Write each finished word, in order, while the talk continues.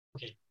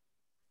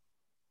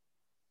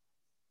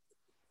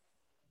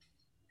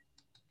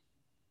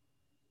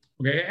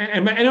Okay,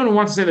 and anyone who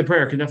wants to say the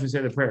prayer can definitely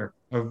say the prayer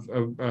of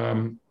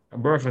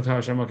Baruch atah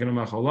Hashem Elokeinu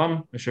melech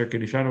haolam, asher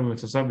kiddushanu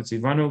v'mitzasav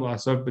v'tzivanu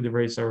la'asok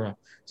b'divrei Sarah.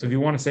 So if you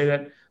want to say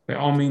that, by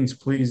all means,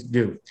 please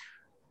do.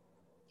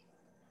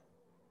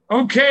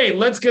 Okay,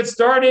 let's get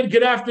started.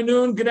 Good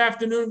afternoon,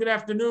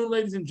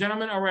 ladies and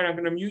gentlemen. All right, I'm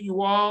going to mute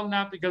you all,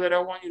 not because I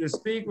don't want you to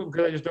speak, but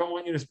because I just don't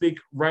want you to speak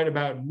right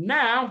about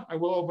now. I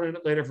will open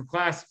it later for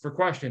class for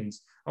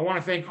questions. I want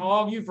to thank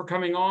all of you for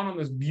coming on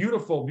this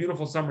beautiful,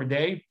 beautiful summer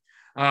day.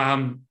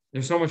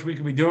 There's so much we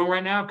could be doing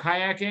right now,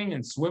 kayaking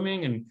and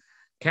swimming and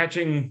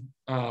catching,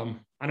 I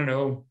don't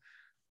know,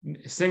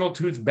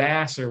 single-toothed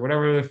bass or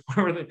whatever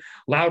the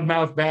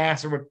loudmouth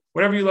bass or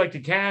whatever you like to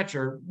catch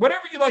or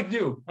whatever you like to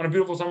do on a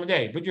beautiful summer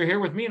day. But you're here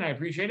with me and I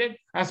appreciate it.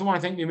 I also want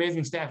to thank the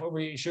amazing staff over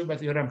at Yeshiva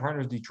Beth Yehuda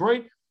Partners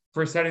Detroit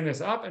for setting this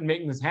up and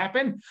making this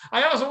happen.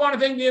 I also want to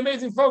thank the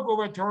amazing folk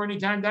over at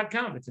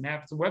TorahAnytime.com. It's an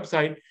app, it's a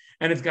website,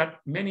 and it's got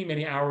many,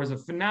 many hours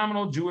of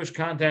phenomenal Jewish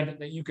content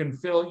that you can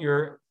fill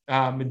your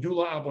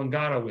medulla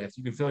oblongata with.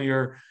 You can fill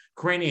your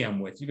cranium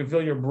with. You can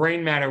fill your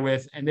brain matter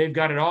with, and they've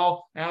got it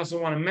all. I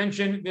also want to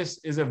mention this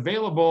is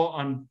available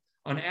on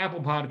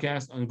Apple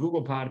Podcasts, on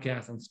Google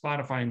Podcasts, on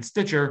Spotify, and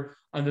Stitcher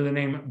under the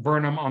name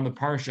Burnham on the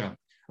Parsha.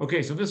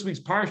 Okay, so this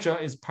week's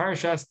Parsha is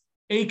Parshas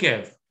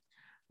Eikev,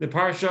 the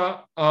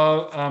Parsha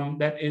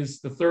that is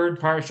the third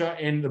Parsha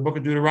in the book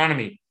of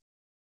Deuteronomy.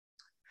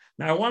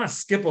 Now, I want to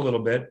skip a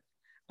little bit.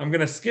 I'm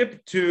going to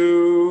skip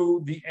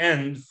to the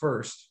end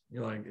first.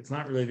 You're like, it's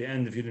not really the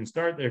end if you didn't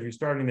start there. If you're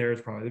starting there,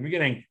 it's probably the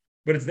beginning.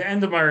 But it's the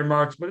end of my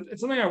remarks. But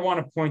it's something I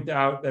want to point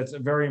out that's a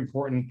very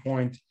important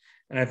point,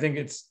 and I think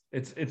it's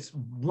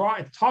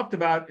talked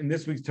about in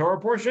this week's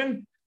Torah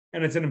portion,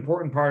 and it's an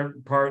important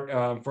part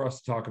for us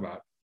to talk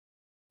about.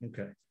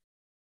 Okay.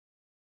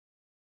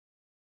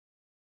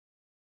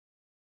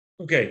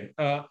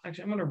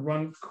 Actually, I'm going to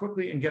run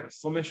quickly and get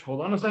Flemish.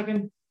 Hold on a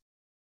second.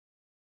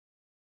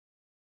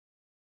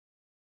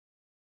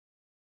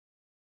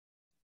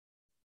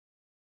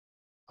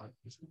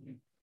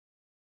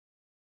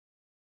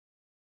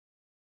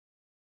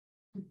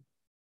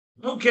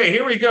 Okay,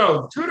 here we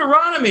go.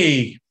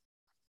 Deuteronomy,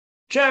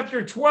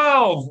 chapter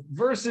 12,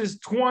 verses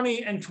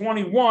 20 and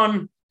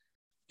 21.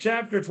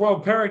 Chapter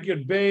 12, Parak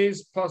Yud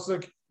Beis,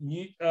 Pasuk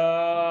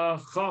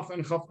Chaf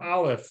and Chaf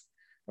Aleph.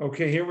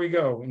 Okay, here we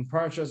go. In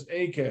Parshas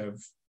Eikev.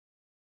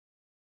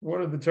 What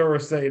did the Torah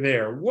say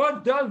there?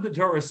 What does the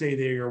Torah say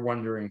there, you're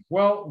wondering?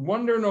 Well,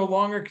 wonder no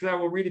longer, because I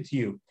will read it to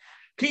you.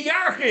 Ki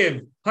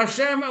yarchiv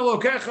Hashem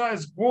Elokecha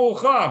es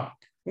gvulcha.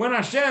 When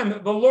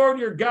Hashem, the Lord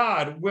your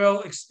God,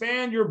 will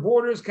expand your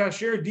borders,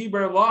 kasher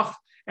diber lach,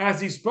 as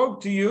he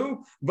spoke to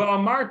you,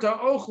 va'amarta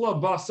ochla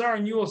basar,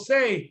 and you will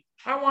say,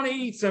 I want to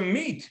eat some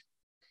meat.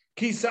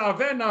 Ki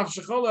sa'aveh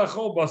nafshecha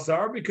le'echol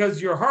basar, because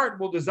your heart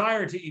will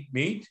desire to eat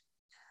meat.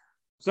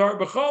 So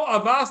b'chol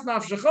avas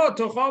nafshecha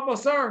tochal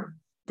basar.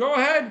 Go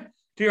ahead,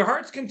 to your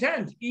heart's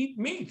content, eat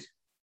meat.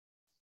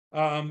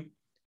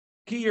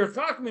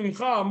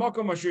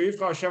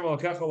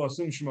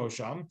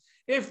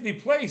 If the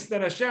place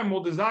that Hashem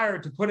will desire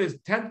to put his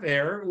tent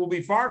there will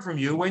be far from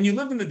you, when you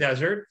live in the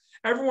desert,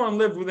 everyone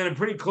lived within a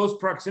pretty close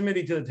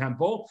proximity to the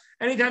temple.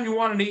 Anytime you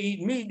wanted to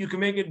eat meat, you can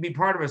make it be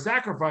part of a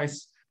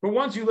sacrifice. But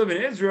once you live in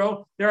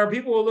Israel, there are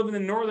people who live in the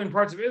northern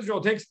parts of Israel.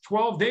 It takes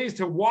 12 days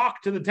to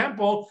walk to the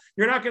temple.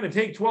 You're not going to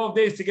take 12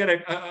 days to get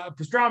a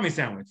pastrami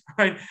sandwich,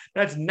 right?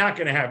 That's not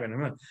going to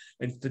happen.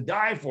 It's to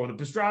die for. The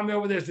pastrami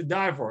over there is to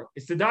die for.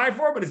 It's to die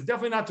for, but it's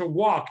definitely not to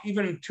walk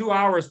even 2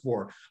 hours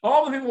for.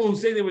 All the people who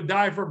say they would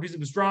die for a piece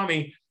of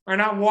pastrami are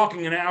not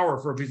walking an hour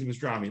for a piece of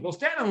pastrami. They'll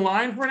stand in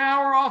line for an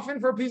hour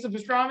often for a piece of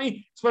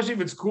pastrami, especially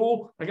if it's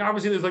cool. Like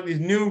obviously there's like these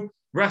new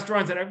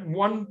restaurants that at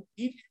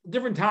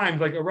different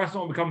times, like a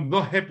restaurant will become the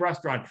hip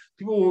restaurant.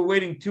 People were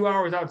waiting 2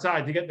 hours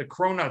outside to get the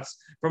cronuts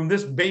from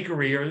this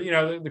bakery, or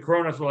the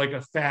cronuts were like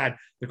a fad.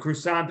 The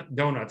croissant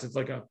donuts. It's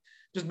like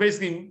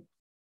basically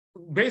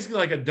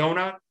like a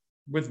donut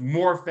with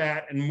more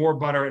fat and more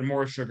butter and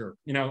more sugar.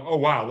 Oh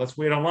wow, let's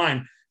wait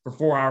online for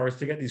 4 hours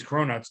to get these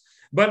cronuts.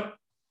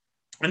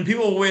 And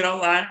people will wait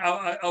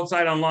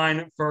outside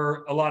online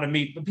for a lot of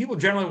meat, but people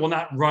generally will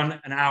not run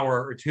an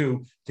hour or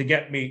two to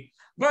get meat.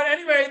 But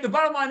anyway, the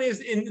bottom line is,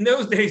 in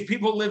those days,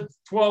 people lived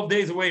 12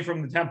 days away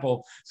from the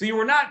temple. So you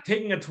were not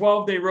taking a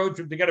 12-day road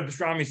trip to get a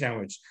pastrami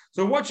sandwich.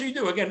 So what should you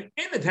do? Again,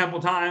 in the temple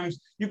times,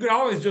 you could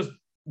always just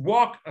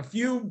walk a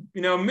few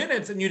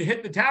minutes and you'd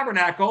hit the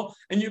tabernacle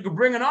and you could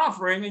bring an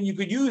offering and you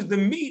could use the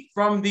meat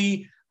from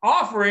the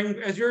offering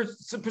as your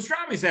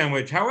pastrami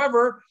sandwich.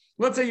 However,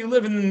 let's say you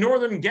live in the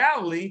northern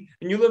Galilee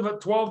and you live a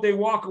 12-day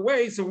walk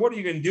away. So what are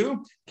you going to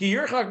do?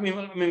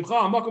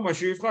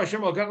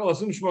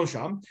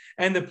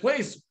 And the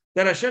place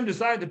that Hashem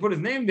decided to put his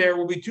name there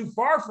will be too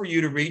far for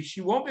you to reach.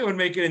 You won't be able to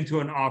make it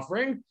into an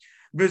offering.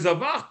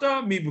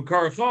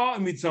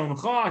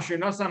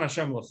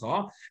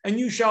 And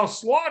you shall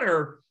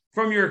slaughter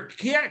from your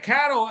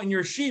cattle and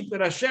your sheep that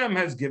Hashem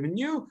has given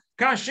you,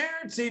 as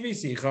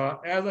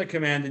I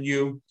commanded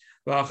you.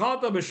 And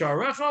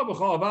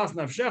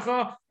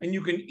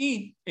you can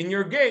eat in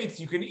your gates,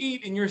 you can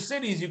eat in your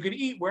cities, you can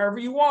eat wherever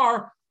you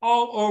are,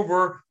 all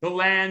over the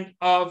land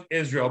of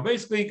Israel.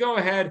 Basically, go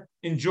ahead,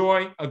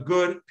 enjoy a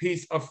good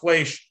piece of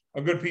flesh,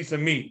 a good piece of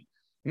meat.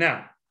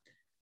 Now,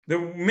 the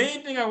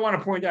main thing I want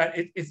to point out,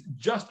 it's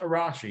just a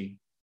Rashi.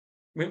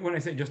 When I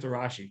say just a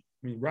Rashi,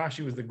 I mean,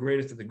 Rashi was the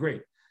greatest of the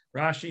great.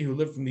 Rashi, who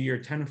lived from the year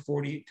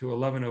 1040 to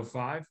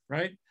 1105,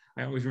 right?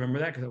 I always remember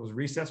that because it was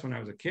recess when I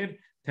was a kid,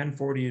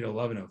 1040 to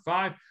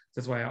 1105.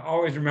 That's why I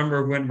always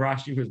remember when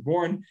Rashi was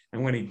born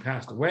and when he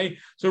passed away.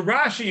 So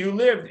Rashi, who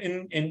lived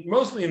in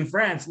mostly in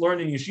France,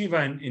 learned in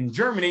yeshiva in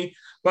Germany,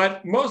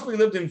 but mostly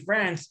lived in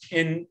France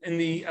in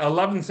the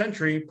 11th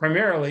century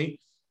primarily.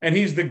 And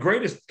he's the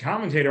greatest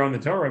commentator on the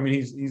Torah. I mean,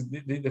 he's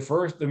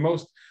the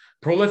most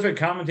prolific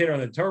commentator on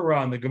the Torah,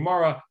 on the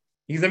Gemara.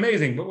 He's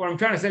amazing. But what I'm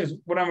trying to say is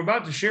what I'm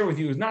about to share with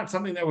you is not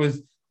something that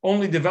was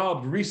only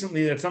developed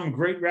recently, that some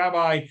great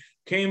rabbi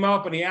came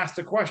up and he asked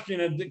a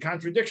question, a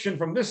contradiction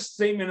from this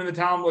statement in the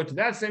Talmud to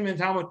that statement in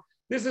the Talmud.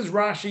 This is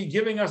Rashi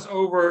giving us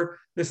over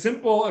the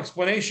simple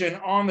explanation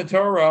on the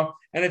Torah,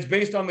 and it's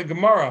based on the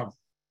Gemara.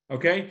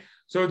 Okay?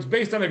 So it's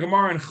based on a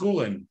Gemara in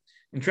Chulin,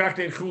 in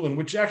Tractate Chulin,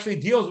 which actually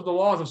deals with the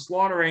laws of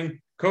slaughtering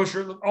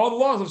kosher, all the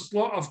laws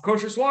of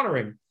kosher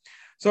slaughtering.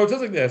 So it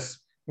says like this.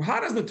 Well, how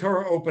does the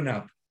Torah open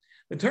up?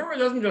 The Torah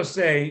doesn't just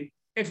say,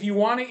 if you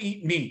want to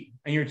eat meat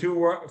and you're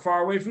too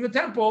far away from the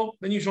temple,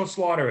 then you shall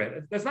slaughter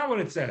it. That's not what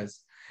it says.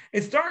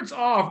 It starts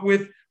off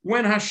with,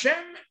 when Hashem,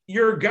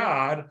 your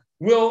God,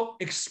 will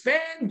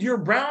expand your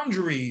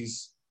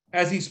boundaries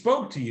as he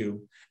spoke to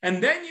you,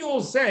 and then you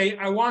will say,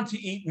 I want to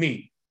eat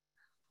meat.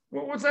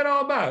 Well, what's that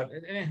all about?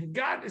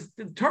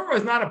 The Torah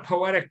is not a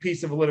poetic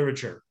piece of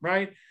literature,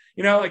 right?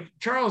 You know, like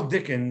Charles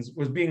Dickens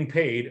was being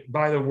paid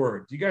by the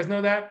word. Do you guys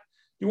know that?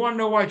 You want to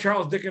know why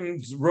Charles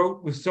Dickens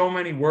wrote with so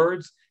many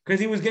words? Because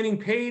he was getting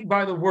paid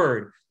by the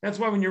word. That's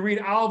why when you read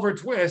Oliver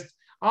Twist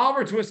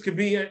could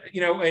be a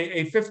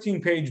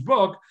 15-page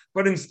book,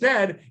 but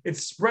instead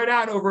it's spread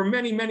out over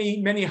many,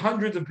 many, many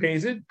hundreds of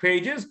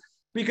pages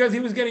because he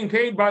was getting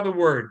paid by the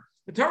word.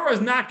 The Torah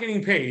is not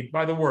getting paid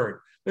by the word.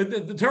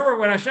 The Torah,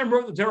 when Hashem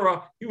wrote the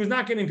Torah, he was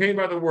not getting paid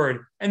by the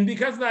word. And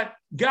because of that,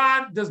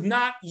 God does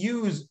not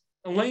use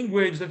a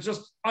language that's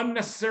just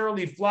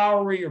unnecessarily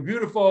flowery or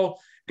beautiful.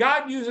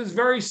 God uses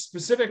very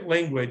specific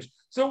language.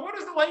 So what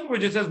is the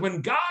language? It says,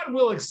 when God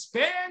will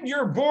expand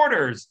your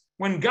borders,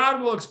 when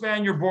God will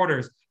expand your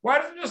borders. Why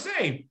doesn't it just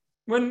say,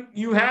 when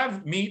you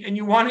have meat and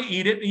you want to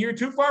eat it and you're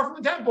too far from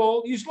the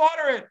temple, you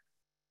slaughter it?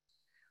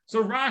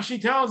 So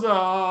Rashi tells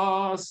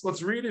us,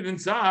 let's read it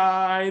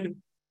inside.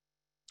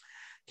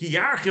 When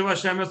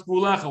Hashem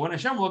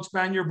will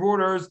expand your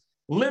borders,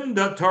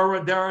 Limda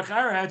Torah derech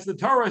eretz, the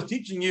Torah is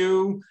teaching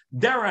you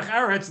derech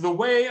eretz, the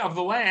way of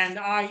the land,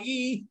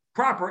 i.e.,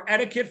 proper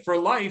etiquette for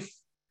life.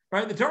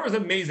 Right? The Torah is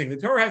amazing. The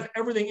Torah has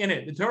everything in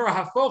it. The Torah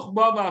hafoch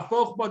ba,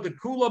 the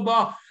kula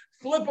ba,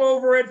 flip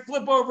over it.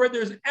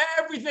 There's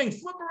everything.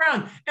 Flip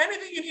around.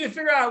 Anything you need to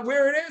figure out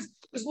where it is,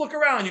 just look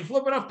around. You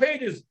flip enough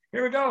pages.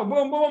 Here we go.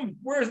 Boom, boom.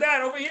 Where's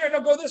that? Over here. No,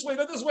 go this way.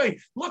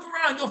 Look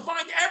around. You'll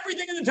find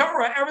everything in the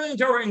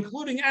Torah,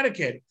 including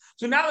etiquette.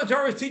 So now the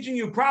Torah is teaching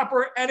you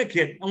proper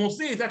etiquette. And we'll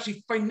see it's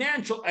actually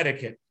financial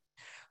etiquette.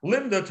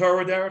 Limda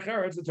Torah derech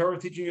eretz, the Torah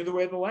is teaching you the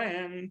way of the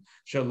land.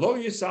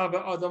 Shelo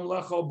yisava adam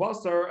lechol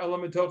basar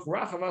elamitoch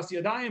rachavas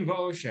yadayim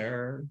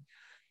v'osher.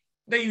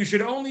 That you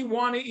should only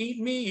want to eat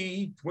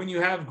meat when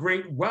you have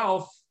great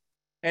wealth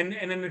and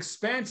an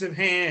expansive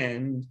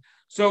hand.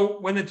 So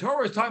when the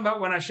Torah is talking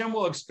about when Hashem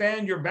will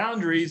expand your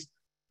boundaries,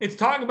 it's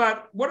talking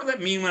about, what does that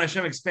mean when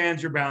Hashem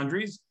expands your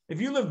boundaries? If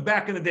you live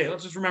back in the day,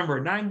 let's just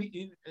remember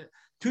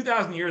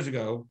 2,000 years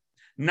ago,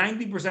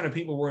 90% of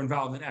people were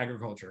involved in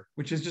agriculture,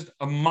 which is just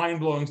a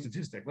mind-blowing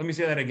statistic. Let me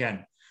say that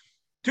again.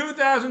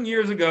 2,000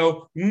 years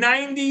ago,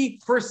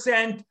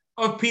 90%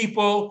 of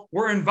people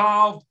were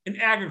involved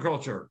in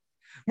agriculture,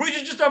 which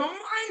is just a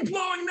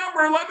mind-blowing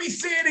number. Let me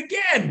say it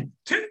again.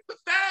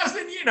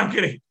 2,000 years, no, I'm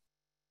kidding.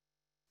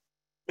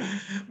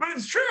 But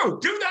it's true.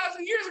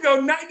 2,000 years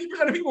ago,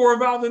 90% of people were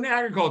involved in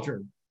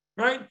agriculture,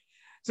 right?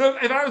 So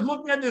if I was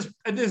looking at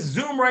this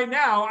Zoom right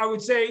now, I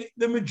would say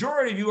the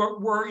majority of you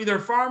were either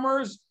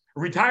farmers,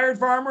 retired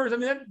farmers. I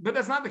mean, but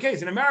that's not the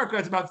case. In America,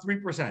 it's about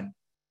 3%.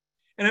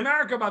 In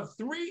America, about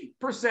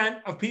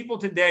 3% of people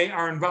today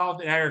are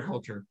involved in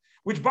agriculture,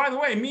 which, by the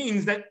way,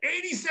 means that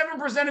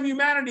 87% of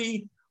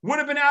humanity would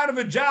have been out of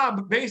a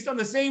job based on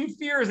the same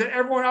fears that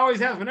everyone always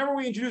has. Whenever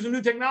we introduce a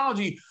new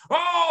technology,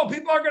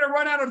 people are going to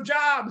run out of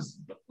jobs.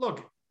 But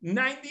look,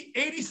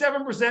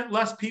 87%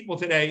 less people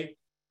today,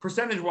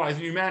 percentage-wise,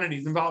 in humanity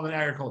is involved in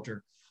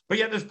agriculture. But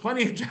yet there's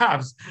plenty of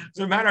jobs. As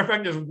a matter of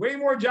fact, there's way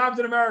more jobs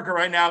in America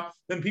right now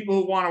than people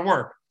who want to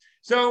work.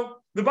 So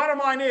the bottom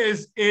line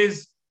is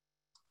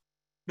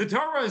the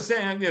Torah is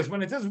saying this,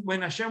 when it says,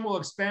 when Hashem will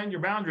expand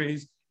your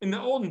boundaries, in the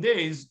olden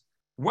days,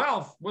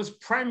 wealth was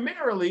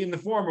primarily in the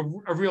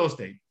form of real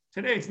estate.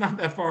 Today, it's not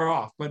that far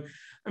off. But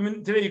I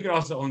mean, today you could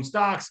also own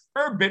stocks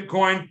or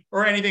Bitcoin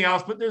or anything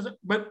else.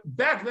 But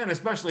back then,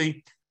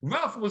 especially,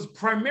 wealth was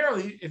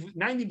primarily, if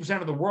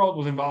 90% of the world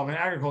was involved in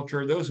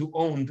agriculture, those who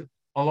owned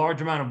a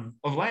large amount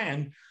of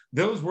land,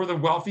 those were the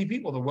wealthy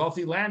people, the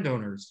wealthy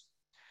landowners.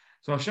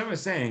 So Hashem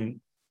is saying,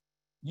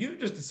 you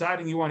just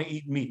deciding you want to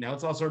eat meat. Now,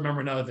 let's also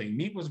remember another thing.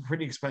 Meat was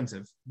pretty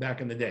expensive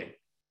back in the day,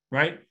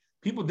 right?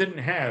 People didn't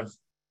have,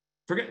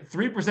 forget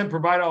 3%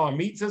 provide all our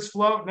meat, says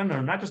Flo. No,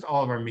 not just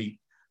all of our meat.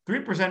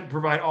 3%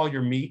 provide all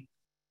your meat,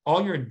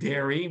 all your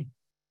dairy,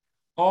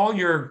 all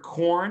your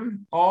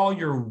corn, all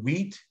your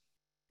wheat.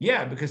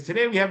 Yeah, because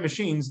today we have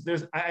machines.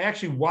 I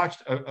actually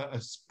watched a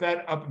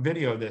sped up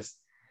video of this.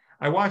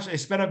 I watched a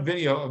sped up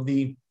video of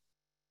the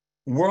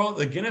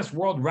Guinness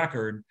World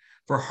Record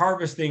for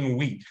harvesting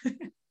wheat.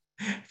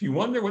 If you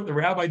wonder what the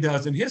rabbi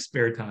does in his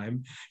spare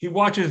time, he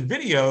watches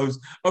videos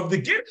of the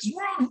Guinness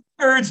World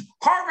Records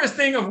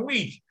harvesting of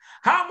wheat.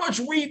 How much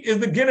wheat is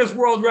the Guinness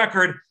World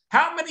Record?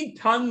 How many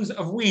tons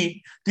of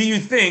wheat do you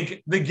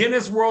think the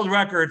Guinness World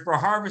Record for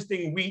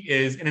harvesting wheat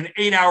is in an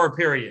 8-hour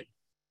period?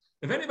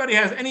 If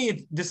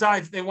anybody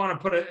decides they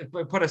want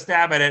to put a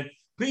stab at it,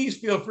 please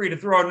feel free to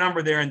throw a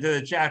number there into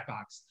the chat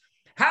box.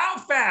 How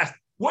fast?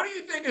 What do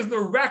you think is the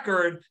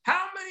record?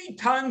 How many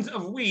tons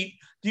of wheat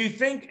do you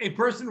think a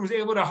person was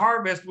able to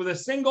harvest with a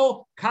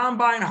single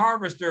combine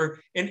harvester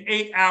in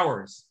 8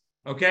 hours?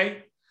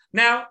 Okay.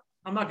 Now,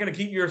 I'm not going to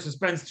keep your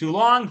suspense too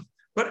long,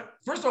 but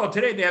first of all,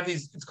 today they have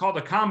these, it's called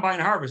a combine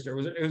harvester.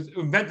 It was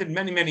invented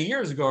many, many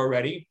years ago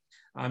already.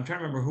 I'm trying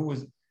to remember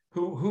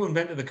who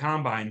invented the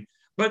combine,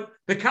 but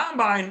the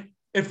combine,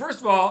 first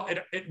of all,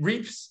 it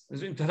reaps,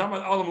 talking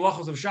about all the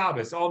malachos of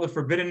Shabbos, all the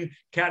forbidden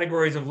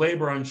categories of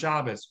labor on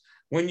Shabbos.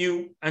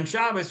 On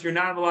Shabbos, you're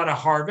not allowed to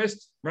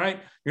harvest, right?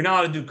 You're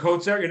not allowed to do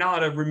kotzer. You're not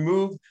allowed to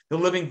remove the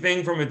living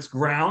thing from its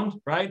ground,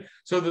 right?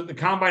 So the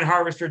combine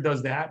harvester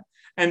does that.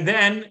 And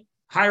then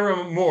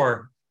Hiram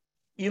Moore,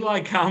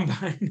 Eli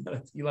Combine,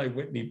 that's Eli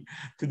Whitney.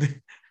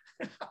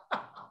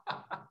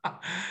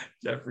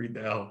 Jeffrey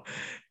Dell,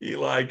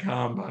 Eli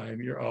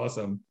Combine, you're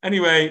awesome.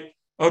 Anyway,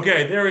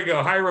 okay, there we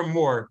go. Hiram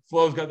Moore.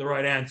 Flo's got the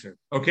right answer.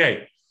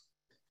 Okay.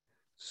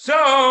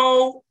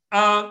 So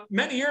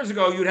many years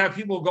ago, you'd have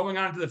people going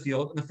onto the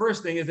field, and the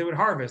first thing is they would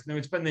harvest, and they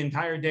would spend the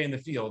entire day in the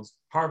fields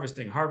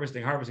harvesting,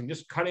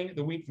 just cutting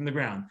the wheat from the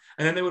ground.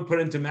 And then they would put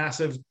it into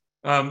massive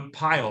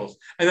piles.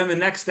 And then the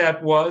next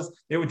step was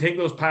they would take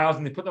those piles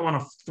and they put them on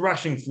a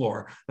threshing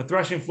floor. The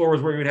threshing floor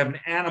is where you would have an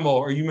animal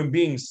or human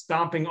being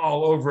stomping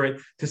all over it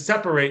to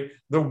separate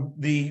the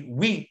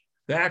wheat,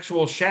 the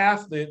actual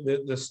shaft,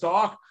 the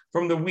stalk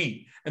from the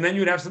wheat. And then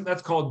you would have something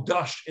that's called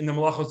dush in the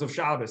malachos of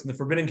Shabbos, in the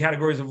forbidden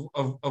categories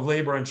of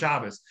labor on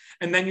Shabbos.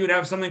 And then you would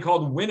have something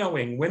called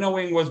winnowing.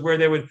 Winnowing was where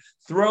they would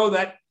throw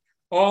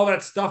all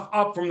that stuff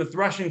up from the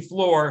threshing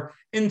floor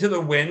into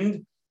the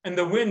wind, and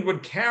the wind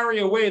would carry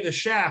away the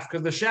shaft,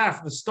 because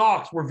the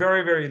stalks were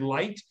very, very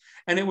light,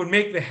 and it would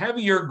make the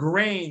heavier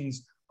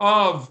grains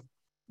of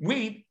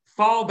wheat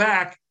fall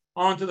back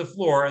onto the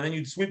floor, and then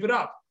you'd sweep it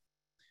up.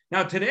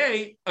 Now,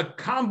 today, a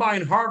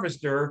combine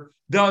harvester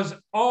does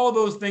all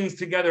those things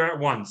together at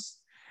once.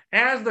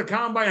 As the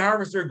combine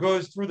harvester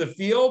goes through the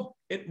field,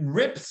 it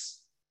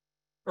rips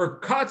or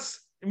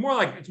cuts, more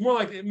like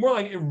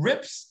it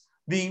rips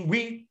the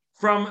wheat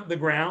from the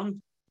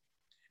ground,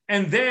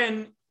 and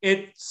then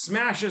it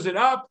smashes it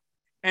up,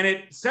 and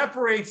it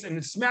separates and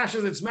it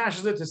smashes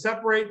it to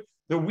separate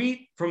the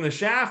wheat from the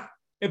shaft.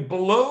 It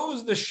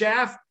blows the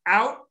shaft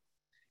out.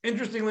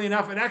 Interestingly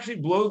enough, it actually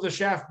blows the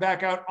shaft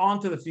back out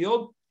onto the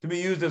field to be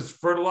used as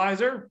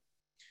fertilizer.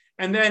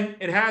 And then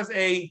it has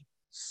a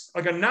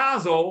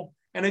nozzle,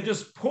 and it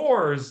just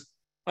pours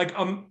like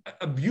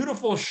a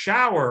beautiful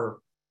shower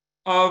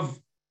of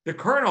the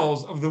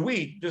kernels of the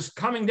wheat just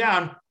coming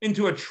down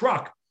into a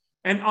truck.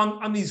 And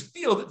on these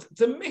fields,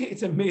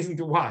 it's amazing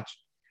to watch.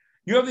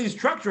 You have these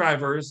truck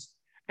drivers,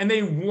 and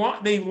they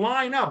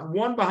line up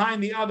one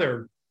behind the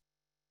other.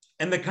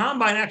 And the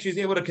combine actually is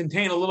able to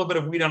contain a little bit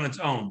of wheat on its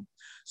own.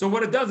 So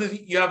what it does is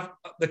you have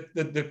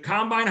the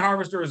combine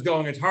harvester is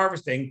going, it's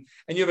harvesting,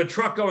 and you have a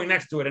truck going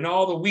next to it, and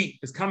all the wheat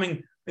is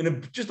coming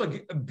in just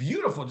like a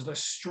beautiful, just a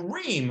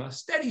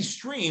steady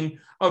stream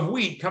of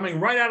wheat coming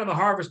right out of the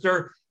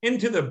harvester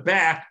into the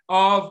back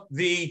of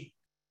the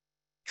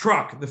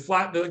truck,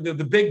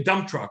 the big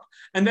dump truck.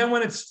 And then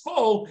when it's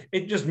full,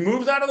 it just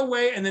moves out of the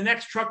way, and the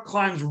next truck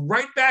climbs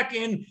right back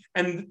in,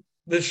 and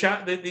the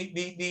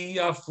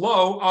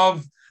flow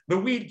of the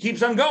wheat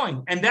keeps on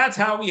going. And that's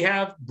how we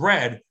have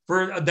bread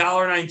for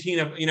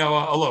 $1.19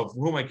 a loaf.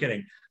 Who am I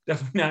kidding?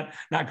 Definitely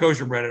not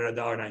kosher bread at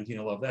 $1.19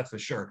 a loaf, that's for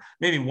sure.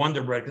 Maybe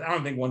Wonder Bread, because I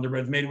don't think Wonder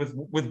Bread is made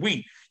with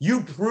wheat.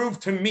 You prove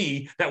to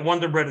me that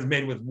Wonder Bread is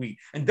made with wheat.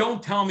 And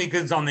don't tell me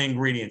because it's on the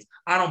ingredients.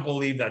 I don't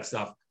believe that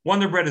stuff.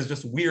 Wonder Bread is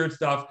just weird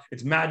stuff.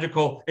 It's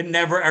magical. It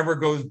never, ever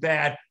goes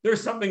bad.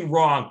 There's something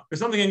wrong. There's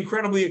something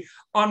incredibly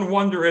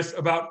unwondrous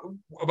about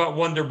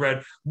Wonder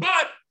Bread.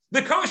 But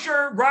the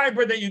kosher rye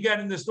bread that you get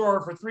in the store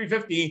for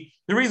 $3.50,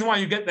 the reason why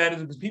you get that is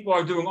because people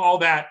are doing all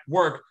that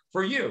work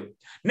for you.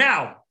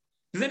 Now,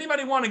 does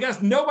anybody want to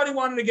guess? Nobody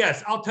wanted to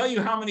guess. I'll tell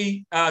you how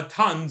many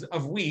tons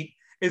of wheat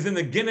is in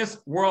the Guinness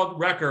World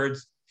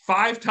Records.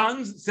 5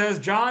 tons, says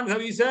John. Is that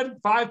what you said?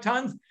 5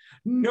 tons?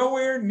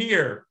 Nowhere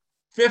near.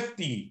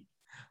 50.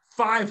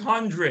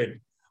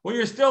 500. Well,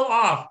 you're still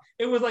off.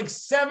 It was like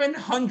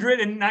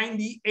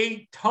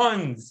 798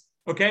 tons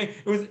Okay,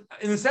 it was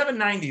in the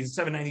 790s,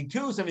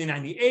 792,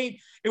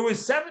 798. It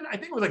was I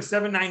think it was like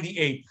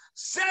 798.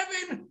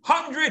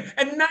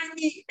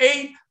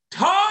 798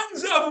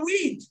 tons of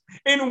wheat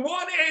in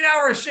one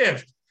 8-hour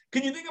shift.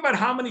 Can you think about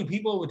how many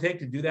people it would take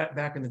to do that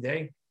back in the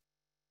day?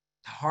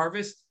 To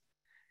harvest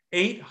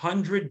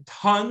 800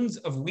 tons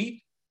of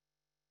wheat,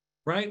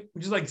 right?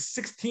 Which is like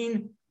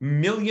 16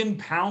 million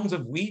pounds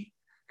of wheat.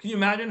 Can you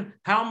imagine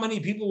how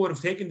many people would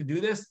have taken to do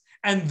this?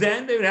 And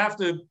then they would have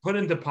to put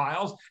into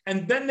piles,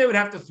 and then they would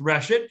have to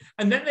thresh it,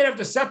 and then they'd have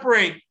to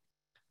separate.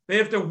 They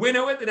have to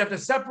winnow it. They'd have to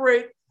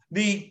separate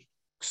the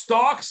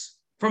stalks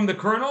from the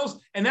kernels,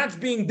 and that's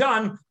being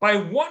done by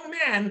one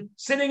man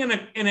sitting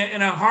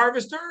in a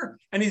harvester,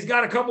 and he's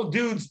got a couple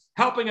dudes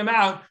helping him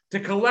out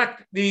to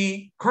collect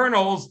the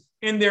kernels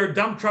in their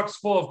dump trucks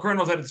full of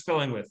kernels that it's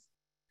filling with.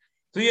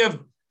 So you have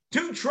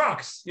two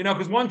trucks,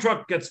 because one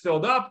truck gets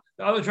filled up,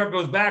 the other truck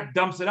goes back,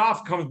 dumps it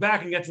off, comes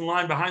back and gets in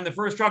line behind the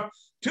first truck.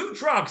 Two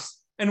trucks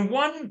and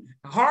one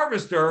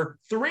harvester,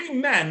 3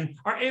 men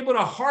are able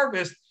to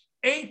harvest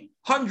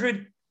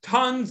 800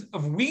 tons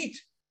of wheat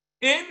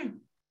in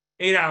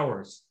 8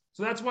 hours.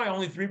 So that's why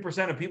only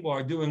 3% of people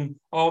are doing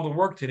all the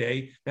work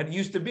today. That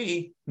used to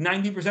be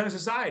 90% of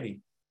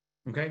society.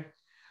 Okay.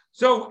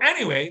 So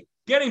anyway,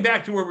 getting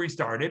back to where we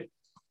started,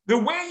 the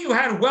way you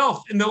had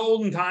wealth in the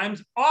olden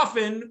times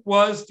often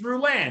was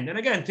through land. And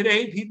again,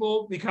 today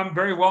people become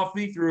very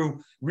wealthy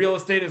through real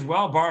estate as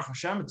well. Baruch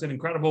Hashem, it's an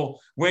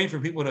incredible way for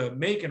people to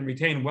make and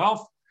retain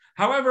wealth.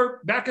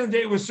 However, back in the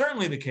day, it was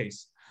certainly the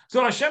case.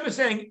 So Hashem is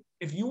saying,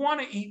 if you want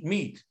to eat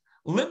meat,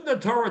 live the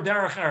Torah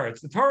derech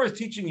eretz. The Torah is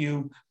teaching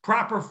you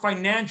proper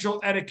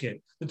financial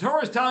etiquette. The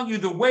Torah is telling you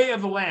the way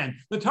of the land.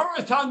 The Torah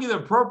is telling you the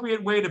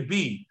appropriate way to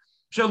be.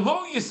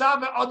 Shelo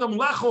yisave adam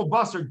lecho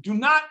basar. Do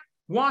not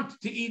want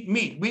to eat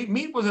meat.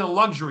 Meat was a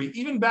luxury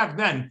even back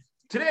then.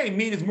 Today,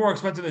 meat is more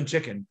expensive than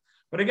chicken.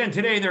 But again,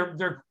 today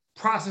they're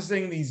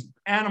processing these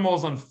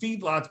animals on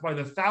feedlots by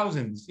the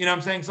thousands. You know what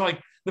I'm saying? So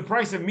like the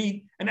price of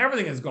meat and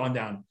everything has gone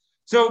down.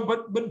 So,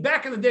 but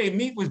back in the day,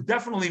 meat was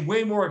definitely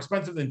way more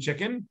expensive than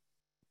chicken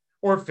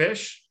or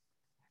fish.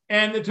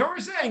 And the Torah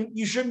is saying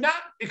you should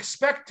not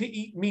expect to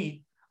eat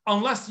meat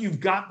unless you've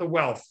got the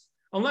wealth,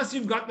 unless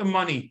you've got the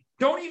money.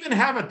 Don't even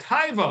have a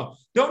taiva.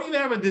 Don't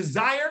even have a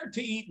desire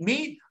to eat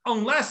meat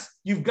unless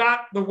you've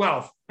got the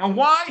wealth. And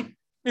why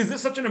is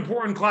this such an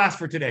important class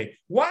for today?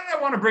 Why do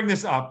I want to bring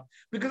this up?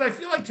 Because I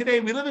feel like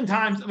today we live in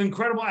times of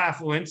incredible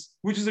affluence,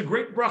 which is a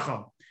great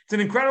bracha. It's an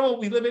incredible,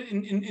 we live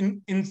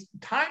in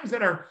times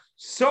that are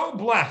so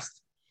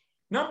blessed.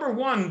 Number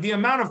one, the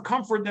amount of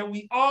comfort that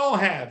we all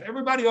have.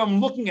 Everybody I'm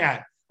looking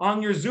at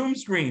on your Zoom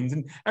screens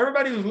and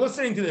everybody who's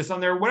listening to this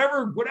on their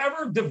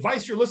whatever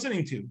device you're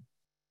listening to.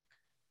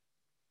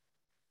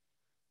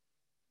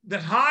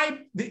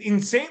 The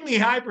insanely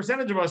high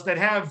percentage of us that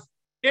have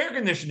air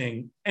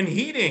conditioning and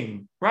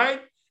heating,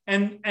 right?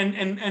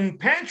 And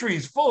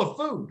pantries full of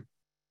food.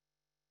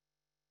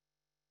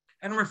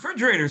 And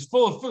refrigerators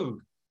full of food.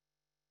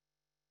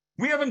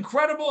 We have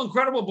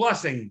incredible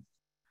blessing.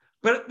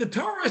 But the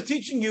Torah is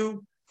teaching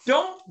you,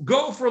 don't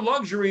go for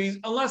luxuries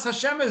unless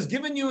Hashem has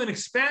given you an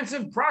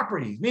expansive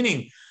property.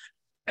 Meaning,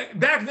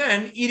 back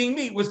then, eating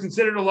meat was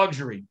considered a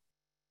luxury.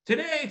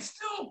 Today, it's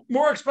still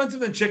more expensive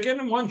than chicken,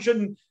 and one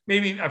shouldn't,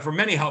 maybe for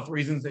many health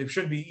reasons, they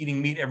should be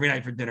eating meat every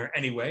night for dinner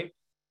anyway.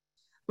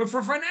 But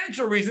for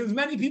financial reasons,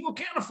 many people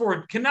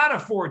cannot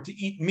afford to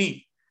eat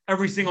meat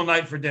every single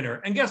night for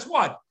dinner. And guess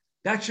what?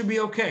 That should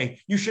be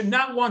okay. You should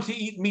not want to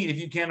eat meat if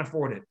you can't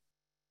afford it.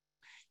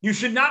 You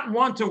should not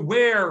want to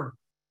wear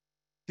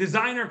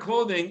designer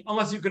clothing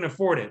unless you can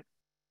afford it.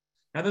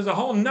 Now, there's a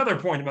whole nother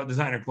point about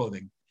designer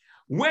clothing.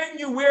 When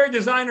you wear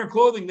designer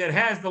clothing that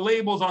has the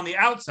labels on the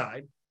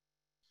outside,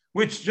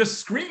 which just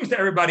screams to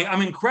everybody,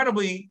 I'm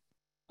incredibly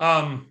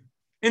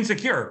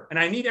insecure. And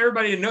I need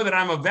everybody to know that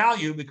I'm of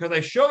value because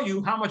I show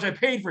you how much I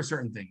paid for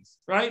certain things,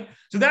 right?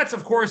 So that's,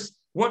 of course,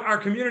 what our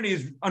community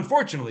is,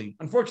 unfortunately,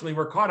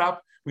 we're caught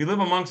up. We live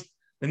amongst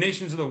the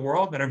nations of the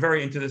world that are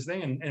very into this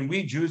thing, and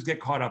we Jews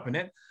get caught up in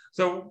it.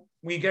 So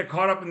we get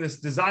caught up in this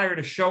desire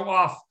to show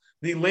off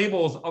the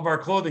labels of our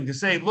clothing, to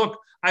say, look,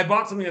 I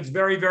bought something that's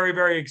very, very,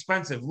 very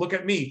expensive. Look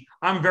at me.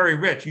 I'm very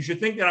rich. You should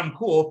think that I'm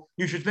cool.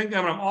 You should think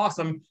that I'm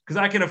awesome because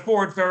I can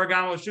afford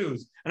Ferragamo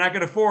shoes and I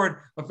can afford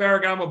a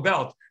Ferragamo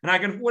belt and I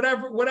can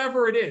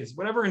whatever it is,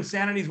 whatever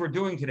insanities we're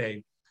doing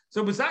today.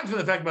 So besides for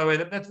the fact, by the way,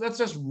 that's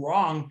just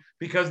wrong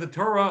because the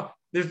Torah,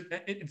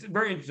 it's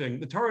very interesting.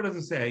 The Torah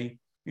doesn't say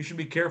you should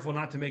be careful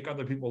not to make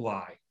other people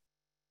lie.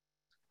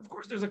 Of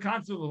course, there's a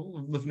concept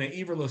of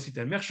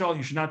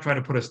you should not try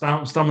to put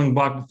a stumbling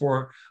block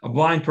before a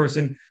blind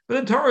person.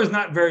 But the Torah is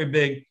not very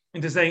big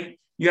into saying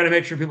you got to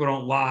make sure people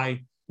don't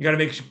lie. You got to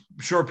make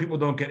sure people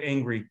don't get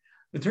angry.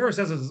 The Torah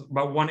says it's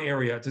about one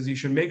area. It says you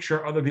should make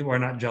sure other people are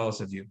not jealous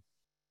of you.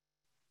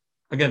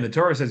 Again, the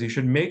Torah says you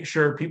should make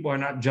sure people are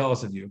not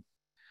jealous of you.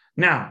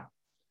 Now,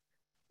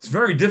 it's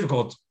very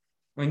difficult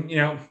when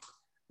you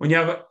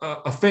have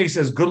a face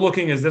as good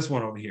looking as this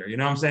one over here. You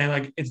know what I'm saying?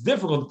 Like, it's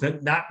difficult to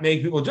not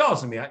make people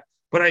jealous of me,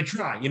 but I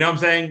try. You know what I'm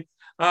saying?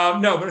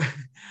 No, but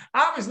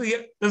obviously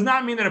it does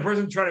not mean that a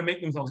person trying to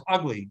make themselves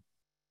ugly.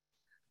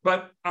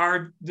 But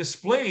our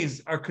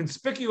displays, our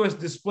conspicuous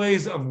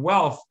displays of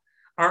wealth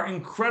are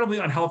incredibly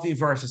unhealthy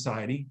for our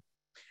society.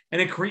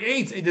 And it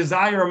creates a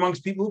desire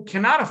amongst people who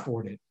cannot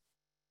afford it,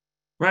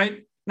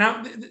 right?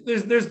 Now,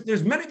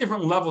 there's many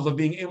different levels of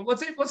being able.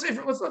 Let's take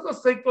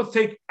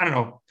I don't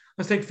know.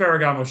 Let's take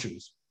Ferragamo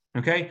shoes.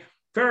 Okay,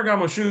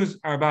 Ferragamo shoes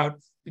are about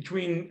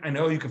between. I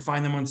know you can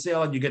find them on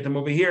sale, and you get them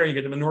over here. You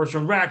get them in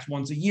Nordstrom racks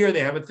once a year. They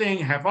have a thing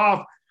half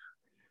off.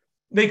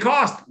 They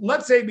cost,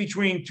 let's say,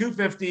 between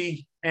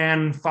 $250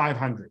 and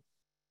 $500.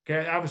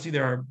 Okay, obviously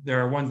there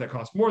are ones that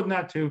cost more than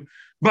that too,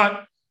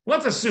 but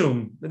let's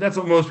assume that that's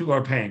what most people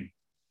are paying.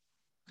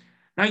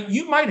 Now,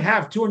 you might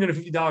have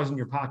 $250 in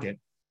your pocket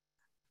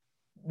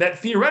that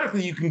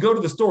theoretically you can go to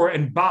the store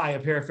and buy a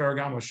pair of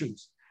Ferragamo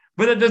shoes.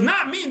 But it does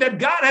not mean that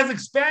God has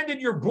expanded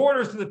your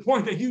borders to the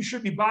point that you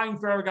should be buying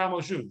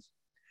Ferragamo shoes.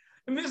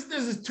 And this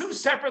is two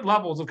separate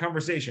levels of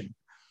conversation.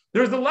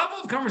 There's the level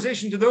of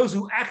conversation to those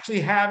who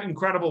actually have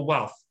incredible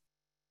wealth.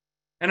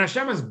 And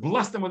Hashem has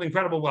blessed them with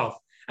incredible wealth.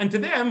 And to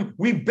them,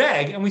 we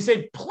beg and we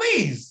say,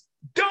 please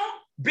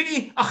don't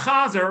be a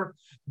chazer.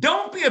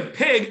 Don't be a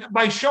pig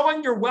by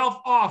showing your wealth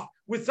off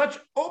with such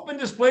open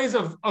displays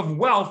of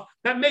wealth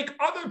that make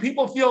other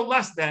people feel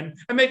less than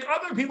and make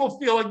other people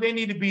feel like they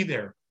need to be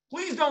there.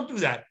 Please don't do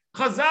that.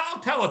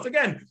 Chazal tell us,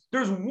 again,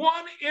 there's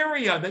one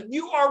area that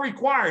you are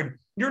required.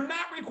 You're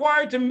not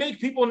required to make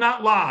people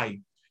not lie.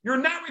 You're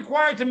not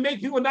required to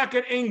make people not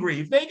get angry.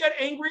 If they get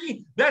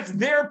angry, that's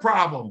their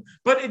problem.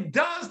 But it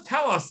does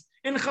tell us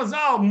in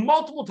Chazal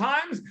multiple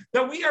times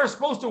that we are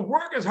supposed to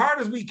work as hard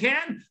as we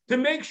can to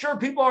make sure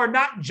people are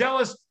not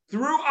jealous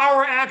through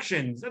our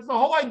actions. That's the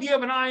whole idea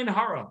of an ayin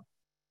hara.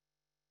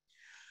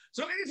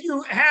 So if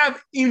you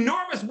have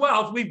enormous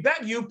wealth, we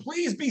beg you,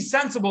 please be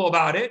sensible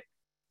about it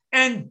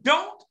and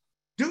don't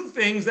do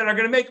things that are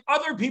going to make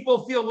other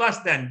people feel less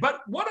than.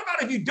 But what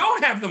about if you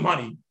don't have the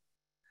money?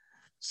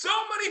 So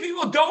many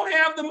people don't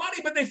have the money,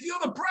 but they feel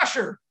the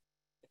pressure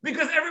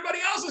because everybody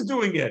else is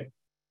doing it.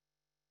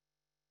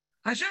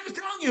 Hashem is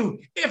telling you,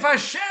 if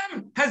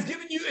Hashem has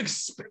given you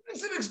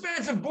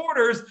expansive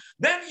borders,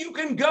 then you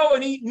can go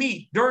and eat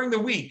meat during the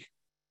week.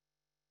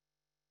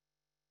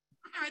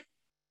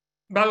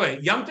 By the way,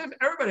 Yom Tov,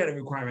 everybody had a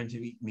requirement to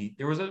eat meat.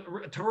 There was a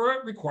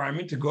Torah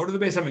requirement to go to the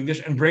Beis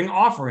HaMikdash and bring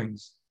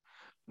offerings.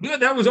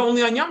 That was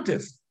only on Yom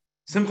Tov.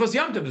 Simchas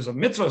Yom Tov, there's a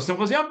mitzvah of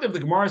Simchas Yom Tov. The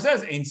Gemara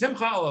says, Ein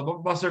simcha ala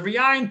basar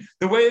v'yayin.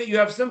 The way that you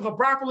have simcha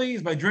properly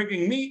is by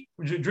drinking meat,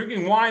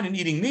 drinking wine and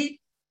eating meat.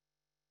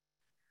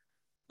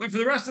 But for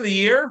the rest of the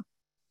year,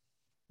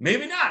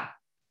 maybe not.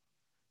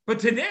 But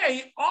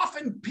today,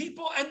 often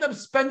people end up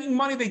spending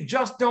money they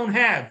just don't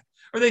have.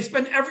 Or they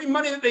spend every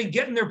money that they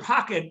get in their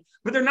pocket,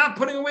 but they're not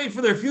putting away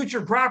for their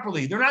future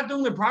properly. They're not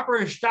doing the proper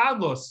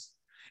hishtadlus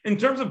in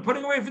terms of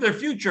putting away for their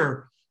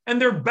future.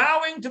 And they're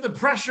bowing to the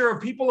pressure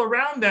of people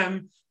around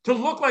them to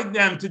look like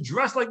them, to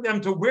dress like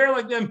them, to wear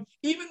like them,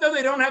 even though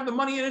they don't have the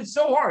money. And it's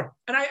so hard.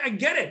 And I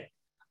get it.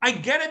 I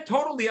get it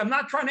totally. I'm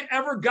not trying to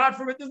ever, God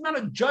forbid, there's not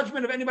a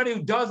judgment of anybody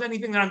who does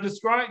anything that I'm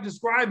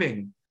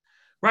describing,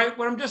 right?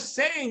 What I'm just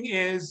saying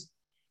is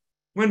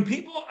when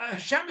people,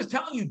 Hashem is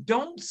telling you,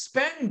 don't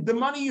spend the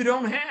money you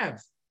don't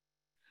have.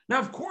 Now,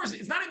 of course,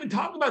 it's not even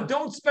talking about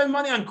don't spend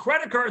money on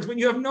credit cards when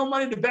you have no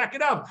money to back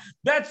it up.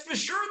 That's for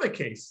sure the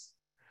case.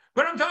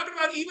 But I'm talking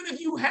about even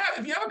if you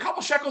have a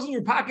couple shekels in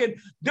your pocket,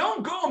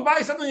 don't go and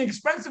buy something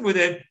expensive with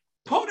it.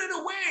 Put it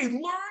away.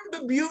 Learn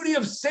the beauty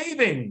of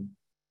saving.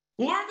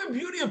 Learn the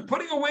beauty of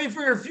putting away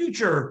for your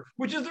future,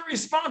 which is the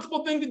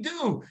responsible thing to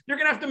do. You're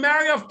going to have to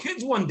marry off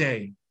kids one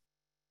day.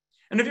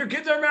 And if your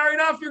kids are married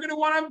off, you're going to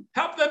want to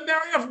help them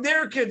marry off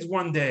their kids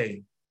one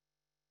day.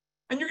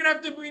 And you're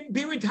going to have to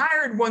be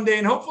retired one day.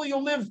 And hopefully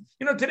you'll live,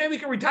 today we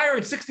can retire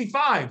at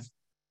 65.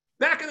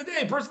 Back in the day,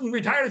 a person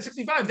retired at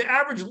 65. The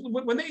average,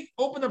 when they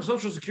opened up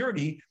Social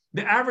Security,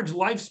 the average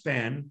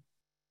lifespan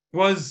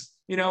was,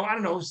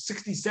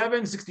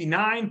 67,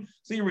 69.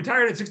 So you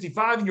retired at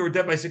 65 and you were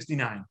dead by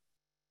 69.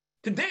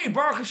 Today,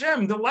 Baruch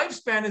Hashem, the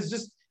lifespan is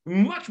just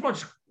much,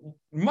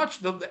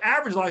 the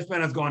average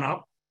lifespan has gone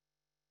up.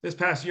 This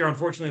past year,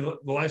 unfortunately,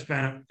 the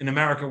lifespan in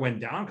America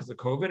went down because of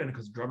COVID and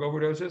because of drug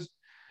overdoses.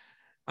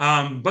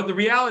 But the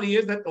reality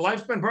is that the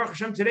lifespan, Baruch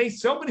Hashem, today,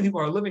 so many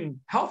people are living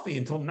healthy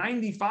until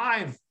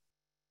 95,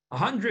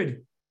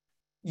 100.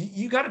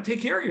 You got to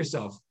take care of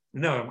yourself.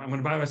 No, I'm going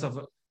to buy myself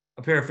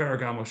a pair of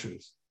Ferragamo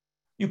shoes.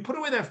 You put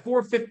away that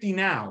 $450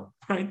 now,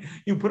 right?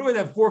 You put away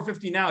that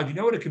 $450 now. Do you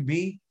know what it could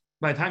be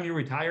by the time you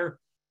retire?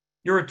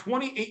 You're a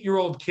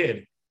 28-year-old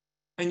kid,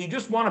 and you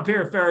just want a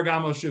pair of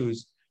Ferragamo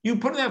shoes. You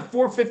put that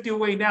 $450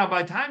 away now.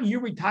 By the time you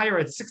retire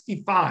at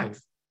 65,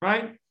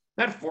 right?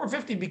 That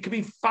 $450 could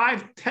be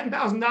 $5,000,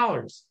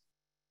 $10,000.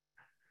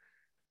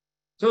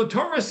 So the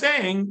Torah is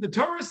saying,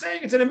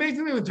 it's an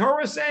amazing thing. The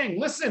Torah is saying,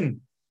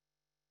 listen,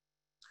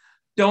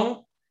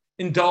 don't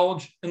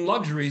indulge in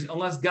luxuries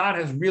unless God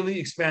has really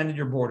expanded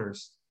your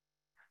borders.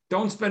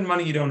 Don't spend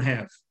money you don't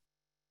have.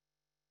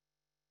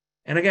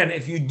 And again,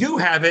 if you do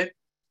have it,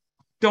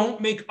 don't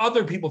make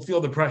other people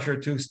feel the pressure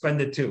to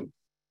spend it too.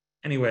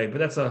 Anyway, but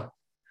that's a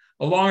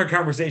longer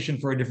conversation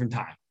for a different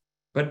time.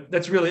 But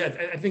that's really,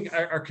 I think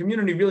our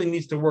community really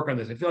needs to work on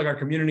this. I feel like our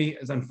community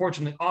is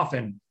unfortunately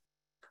often,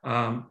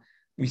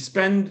 we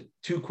spend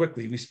too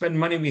quickly. We spend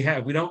money we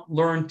have. We don't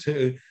learn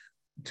to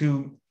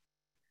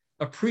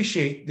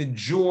appreciate the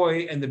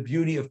joy and the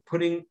beauty of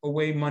putting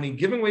away money.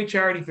 Giving away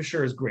charity for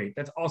sure is great.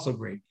 That's also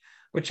great.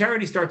 But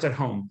charity starts at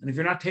home. And if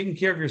you're not taking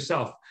care of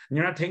yourself, and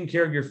you're not taking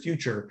care of your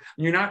future,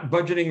 and you're not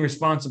budgeting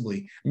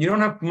responsibly, and you don't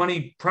have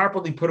money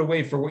properly put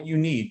away for what you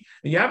need,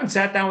 and you haven't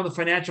sat down with a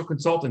financial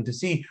consultant to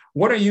see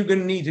what are you going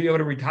to need to be able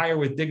to retire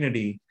with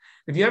dignity,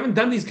 if you haven't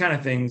done these kind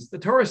of things, the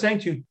Torah is saying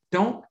to you,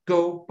 don't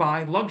go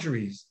buy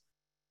luxuries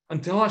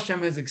until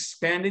Hashem has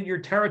expanded your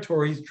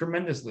territories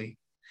tremendously.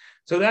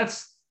 So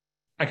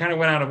I kind of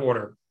went out of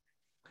order.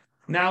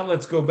 Now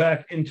let's go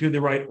back into the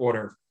right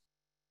order.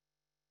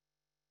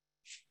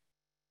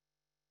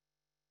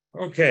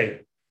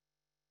 Okay.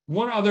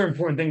 One other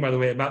important thing, by the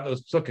way, about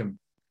those psukim.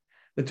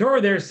 The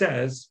Torah there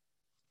says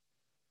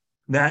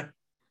that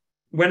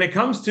when it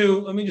comes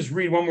to, let me just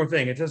read one more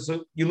thing. It says,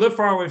 so you live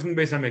far away from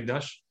the Beis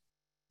HaMikdash,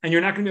 and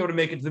you're not going to be able to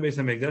make it to the Beis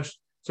HaMikdash.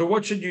 So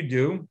what should you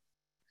do?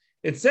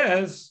 It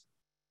says,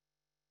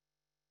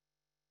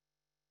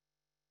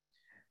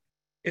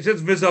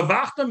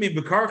 V'zavachta mi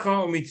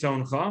bekarcha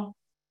u'mitzoncha,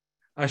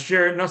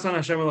 asher nasan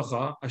Hashem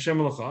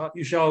elecha,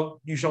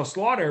 you shall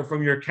slaughter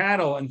from your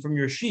cattle and from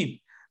your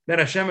sheep that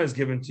Hashem has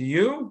given to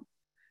you,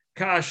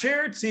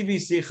 ka'asher tzivi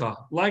sicha,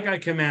 like I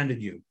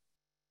commanded you.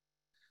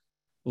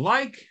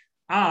 Like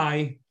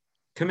I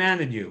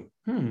commanded you.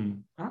 I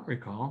don't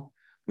recall.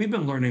 We've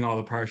been learning all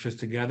the parshas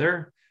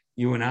together,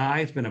 you and I.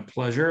 It's been a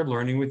pleasure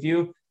learning with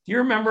you. Do you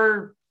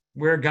remember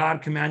where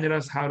God commanded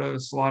us how to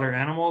slaughter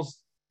animals?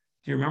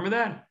 Do you remember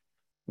that?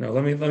 No,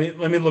 let me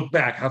look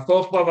back. Let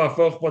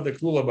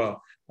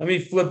me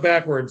flip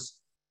backwards.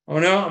 Oh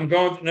no, I'm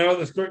going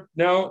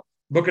no.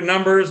 Book of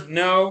Numbers,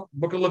 no.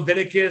 Book of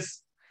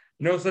Leviticus,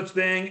 no such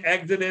thing.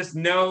 Exodus,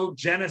 no.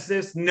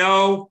 Genesis,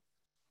 no.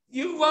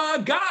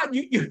 God,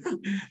 you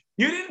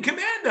didn't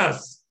command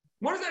us.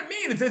 What does that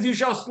mean? It says you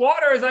shall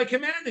slaughter as I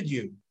commanded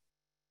you.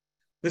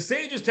 The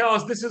sages tell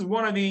us this is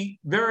one of the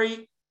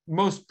very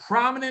most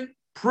prominent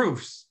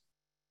proofs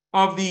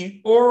of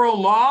the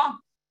oral law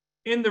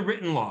in the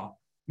written law.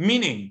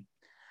 Meaning,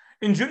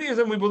 in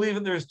Judaism, we believe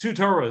that there's two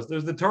Torahs.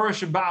 There's the Torah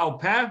Sheba'al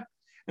Peh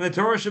and the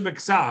Torah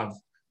Shebeksav,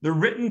 the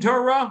written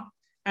Torah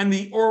and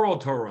the oral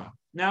Torah.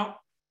 Now,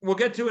 we'll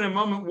get to in a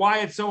moment why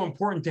it's so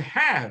important to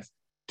have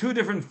two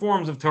different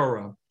forms of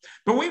Torah.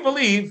 But we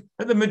believe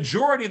that the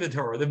majority of the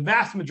Torah, the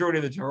vast majority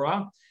of the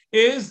Torah,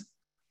 is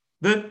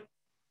the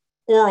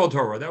oral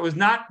Torah that was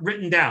not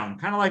written down.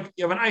 Kind of like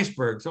you have an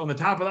iceberg. So on the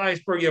top of the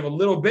iceberg, you have a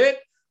little bit,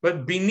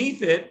 but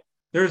beneath it,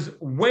 there's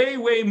way,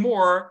 way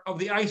more of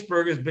the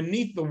iceberg is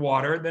beneath the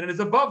water than it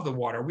is above the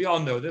water. We all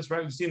know this,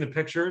 right? We've seen the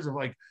pictures of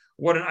like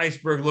what an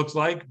iceberg looks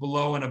like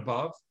below and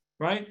above,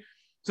 right?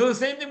 So the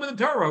same thing with the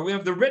Torah. We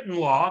have the written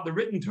law, the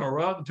written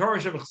Torah, the Torah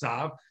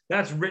Shebechsav,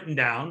 that's written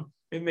down.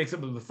 It makes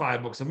up of the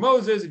 5 books of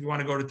Moses. If you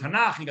want to go to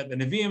Tanakh, you got the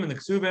Nevi'im and the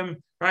Ksuvim,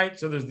 right?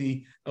 So there's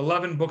the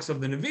 11 books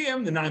of the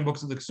Nevi'im, the 9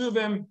 books of the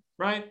Ksuvim,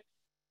 right?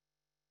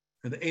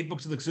 Or the 8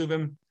 books of the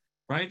Ksuvim,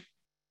 right?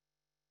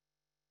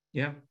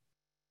 Yeah.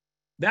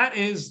 That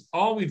is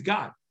all we've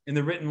got in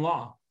the written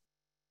law.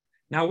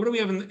 Now, what do we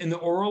have in the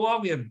oral law?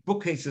 We have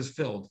bookcases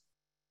filled.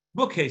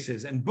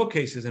 Bookcases and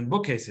bookcases and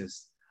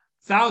bookcases.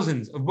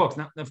 Thousands of books.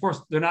 Now, of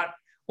course, they're not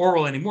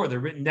oral anymore. They're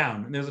written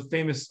down. And there's a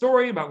famous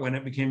story about when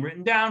it became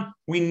written down.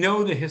 We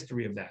know the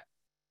history of that.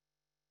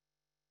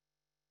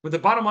 But the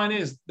bottom line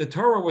is the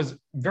Torah was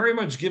very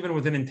much given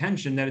with an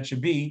intention that it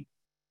should be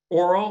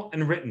oral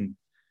and written.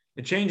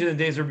 It changed in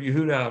the days of Rabbi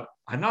Yehuda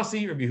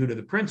Hanasi, Rabbi Yehuda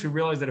the Prince, who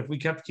realized that if we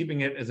kept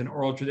keeping it as an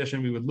oral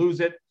tradition, we would lose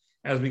it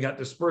as we got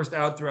dispersed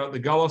out throughout the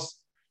Gullus.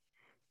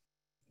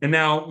 And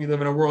now we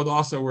live in a world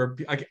also where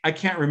I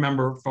can't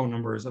remember phone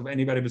numbers of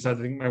anybody besides,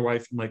 I think, my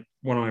wife and like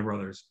one of my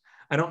brothers.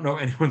 I don't know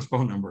anyone's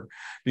phone number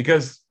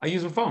because I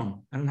use a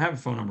phone. I don't have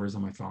phone numbers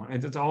on my phone.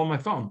 It's all on my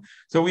phone.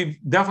 So we've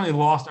definitely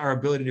lost our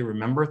ability to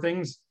remember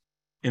things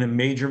in a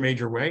major,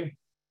 major way.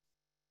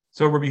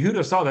 So Rabbi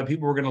Yehuda saw that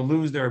people were going to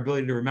lose their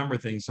ability to remember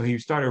things. So he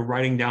started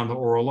writing down the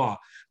oral law.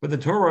 But the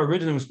Torah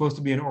originally was supposed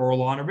to be an oral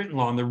law and a written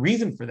law. And the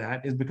reason for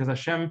that is because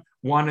Hashem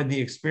wanted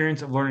the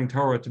experience of learning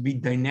Torah to be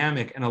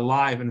dynamic and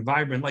alive and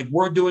vibrant, like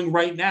we're doing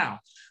right now.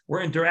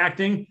 We're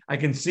interacting. I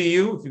can see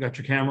you if you got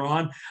your camera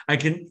on. I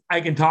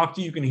can talk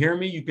to you. You can hear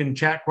me. You can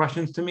chat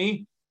questions to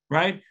me,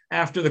 right?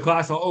 After the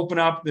class, I'll open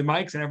up the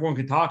mics and everyone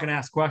can talk and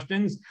ask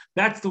questions.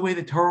 That's the way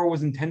the Torah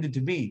was intended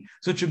to be.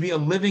 So it should be a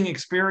living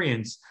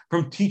experience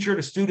from teacher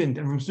to student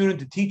and from student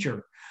to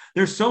teacher.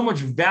 There's so much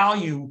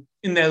value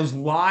in those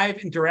live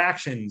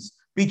interactions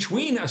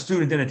between a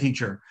student and a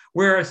teacher,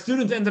 where a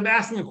student ends up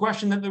asking a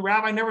question that the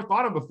rabbi never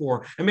thought of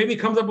before, and maybe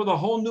comes up with a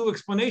whole new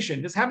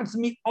explanation. This happens to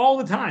me all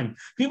the time.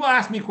 People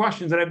ask me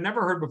questions that I've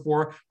never heard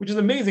before, which is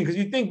amazing because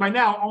you'd think by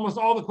now almost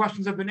all the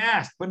questions have been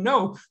asked. But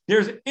no,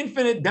 there's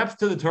infinite depth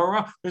to the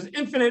Torah. There's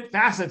infinite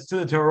facets to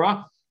the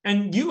Torah.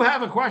 And you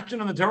have a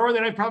question on the Torah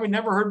that I probably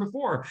never heard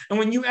before. And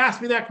when you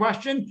ask me that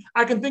question,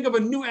 I can think of a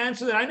new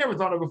answer that I never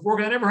thought of before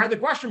because I never had the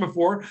question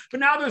before. But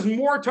now there's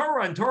more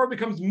Torah, and Torah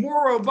becomes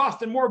more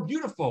robust and more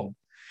beautiful.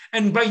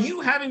 And by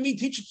you having me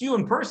teach it to you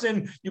in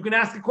person, you can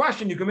ask a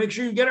question. You can make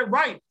sure you get it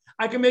right.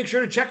 I can make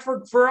sure to check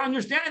for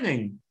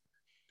understanding.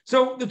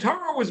 So the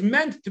Torah was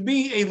meant to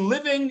be a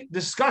living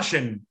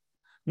discussion,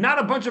 not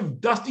a bunch of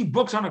dusty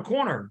books on a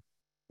corner,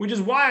 which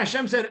is why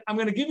Hashem said, I'm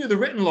going to give you the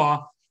written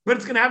law, but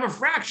it's going to have a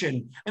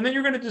fraction, and then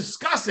you're going to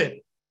discuss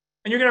it,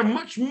 and you're going to have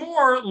much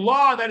more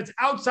law that it's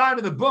outside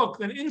of the book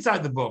than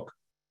inside the book.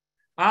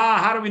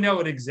 How do we know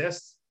it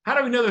exists? How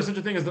do we know there's such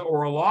a thing as the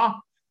oral law?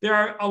 There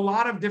are a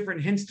lot of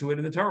different hints to it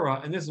in the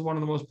Torah, and this is one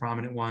of the most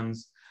prominent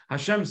ones.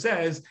 Hashem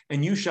says,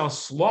 and you shall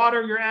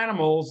slaughter your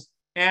animals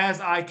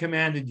as I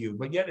commanded you.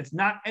 But yet it's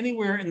not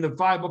anywhere in the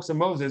 5 books of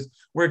Moses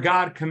where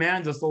God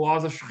commands us the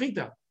laws of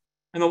shechita.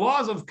 And the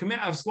laws of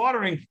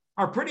slaughtering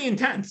are pretty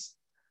intense.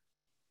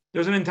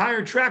 There's an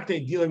entire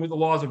tractate dealing with the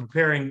laws of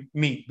preparing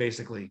meat,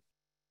 basically.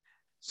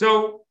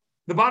 So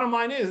the bottom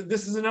line is,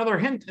 this is another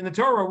hint in the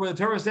Torah where the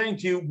Torah is saying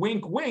to you,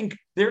 wink, wink,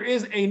 there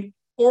is an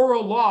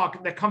oral law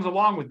that comes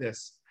along with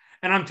this.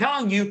 And I'm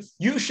telling you,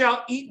 you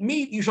shall eat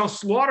meat, you shall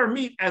slaughter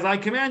meat as I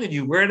commanded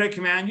you. Where did I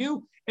command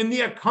you? In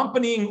the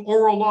accompanying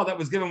oral law that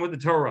was given with the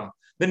Torah.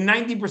 The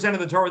 90% of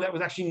the Torah that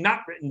was actually not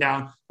written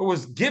down, but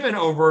was given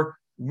over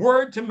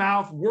word to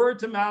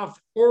mouth,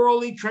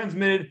 orally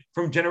transmitted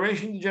from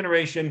generation to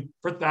generation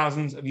for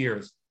thousands of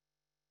years.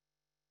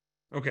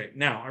 Okay,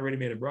 now I already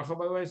made a bracha,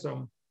 by the way,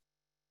 so.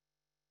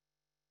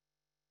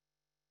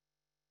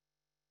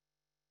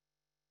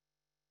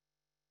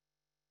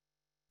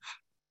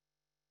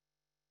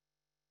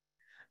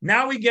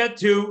 Now we get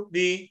to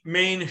the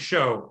main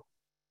show.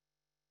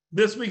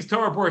 This week's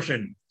Torah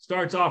portion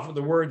starts off with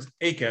the words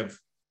Eikev.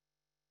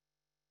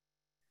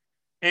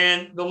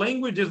 And the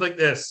language is like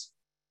this.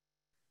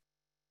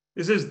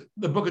 This is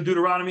the book of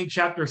Deuteronomy,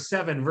 chapter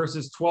 7,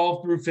 verses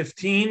 12 through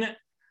 15.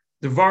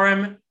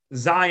 Devarim,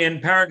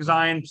 Zion, Parak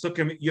Zion,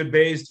 Psukim Yud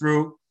Beis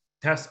through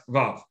Tes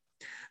Vav.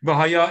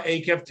 V'haya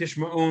Eikev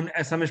tishma'un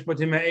es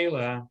hamishpatim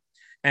ha'ela.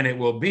 And it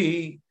will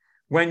be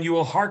when you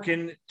will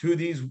hearken to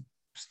these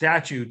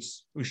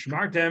statutes,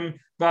 ushmartem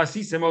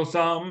v'asisem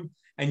osam,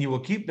 and you will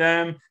keep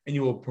them and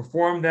you will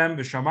perform them.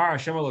 V'shamar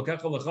Hashem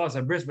elokecha l'chas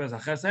habris be'ez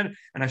hachesed,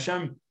 and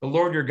Hashem, the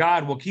Lord your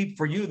God, will keep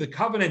for you the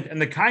covenant and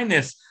the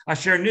kindness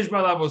asher nishba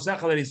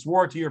la'avosecha, that He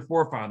swore to your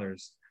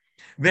forefathers.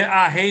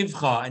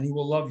 Ve'ahevcha, and He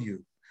will love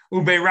you.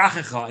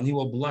 Ubeirachecha, and He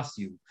will bless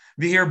you.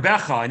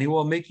 V'hirbecha, and He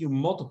will make you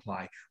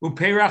multiply.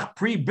 Upeirach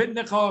pri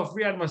bitnecha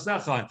friad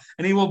masecha,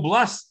 and He will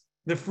bless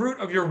the fruit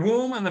of your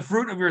womb and the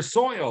fruit of your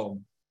soil.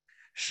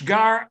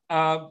 Shgar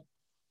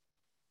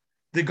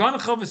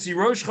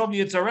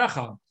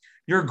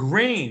your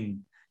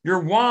grain, your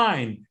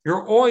wine,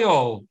 your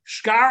oil,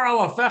 shkar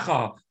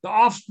alafecha, the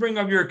offspring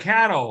of your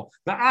cattle,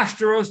 the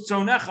ashtaros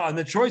tzonecha, and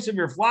the choice of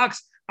your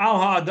flocks, al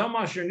ha'adam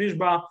asher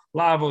nishba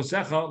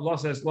la'avosecha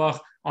loseslach,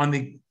 on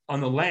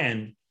the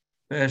land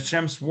that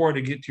Hashem swore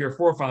to get to your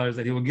forefathers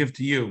that He will give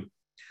to you.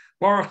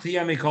 Baruch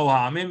tiyeh mikol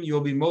ha'amim, you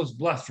will be most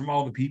blessed from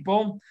all the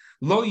people.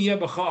 Lo yeh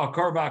b'cha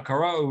akar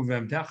v'akara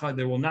uvemtecha,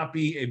 there will not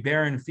be a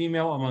barren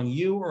female among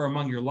you or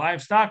among your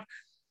livestock.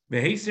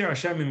 V'heisir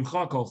Hashem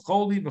imcha kol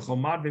choli v'chol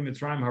mad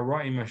v'mitzrayim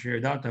hara'im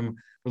asher yadatam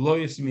v'lo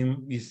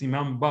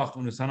yisimam bach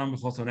unusanam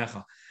b'chol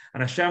sonecha.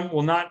 And Hashem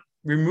will not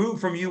remove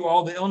from you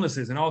all the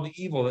illnesses and all the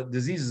evil, the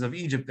diseases of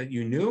Egypt that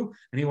you knew,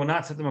 and He will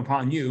not set them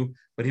upon you,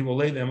 but He will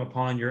lay them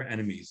upon your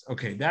enemies.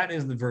 Okay, that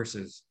is the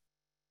verses.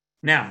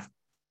 Now,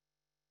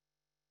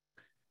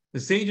 the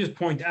sages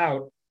point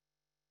out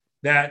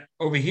that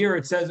over here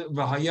it says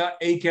V'haya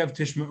Eikev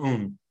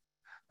tishma'un.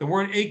 The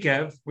word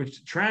Eikev,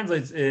 which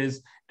translates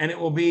is, and it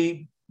will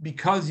be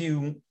because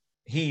you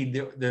heed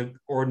the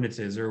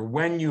ordinances, or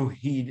when you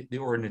heed the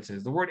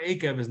ordinances. The word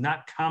Eikev is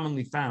not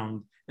commonly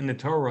found in the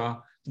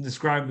Torah to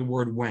describe the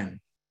word when,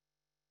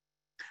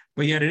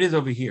 but yet it is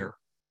over here.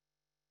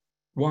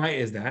 Why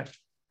is that?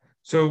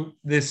 So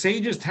the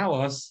sages tell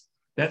us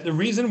that the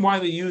reason why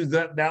they use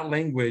that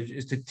language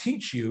is to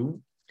teach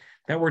you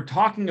that we're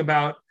talking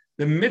about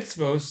the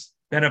mitzvos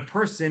that a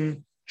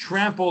person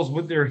tramples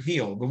with their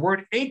heel. The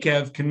word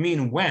Eikev can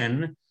mean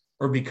when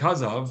or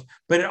because of,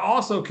 but it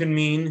also can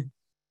mean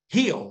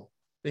heel.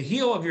 The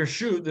heel of your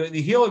shoe, the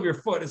heel of your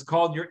foot is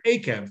called your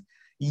Eikev.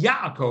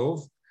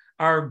 Yaakov,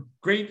 our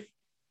great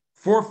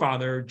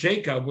forefather,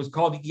 Jacob, was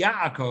called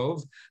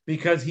Yaakov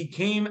because he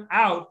came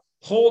out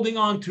holding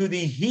on to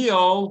the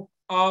heel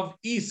of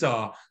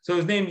Esau. So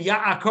his name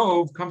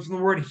Yaakov comes from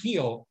the word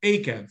heel,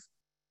 Eikev.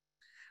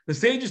 The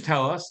sages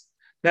tell us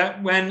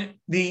that when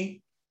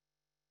it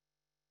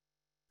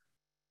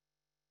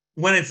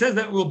says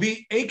that will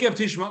be Eikev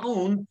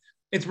tishma'un,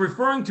 it's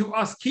referring to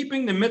us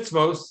keeping the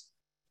mitzvos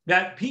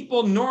that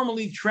people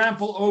normally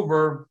trample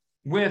over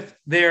with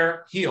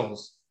their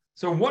heels.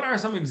 So what are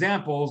some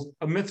examples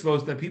of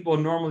mitzvos that people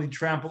normally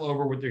trample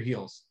over with their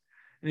heels?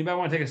 Anybody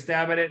want to take a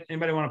stab at it?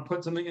 Anybody want to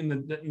put something in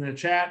the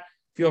chat?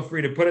 Feel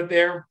free to put it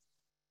there.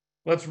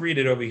 Let's read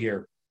it over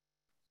here.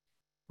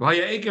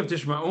 Eikev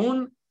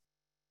tishma'un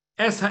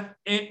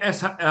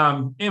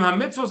im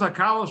hamitzvos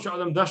hakalos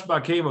she'adam dash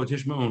ba'kevo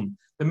tishma'un.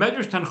 The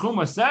Medrash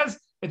Tanchuma says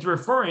it's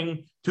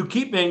referring to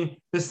keeping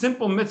the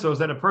simple mitzvos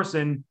that a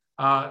person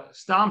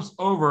stomps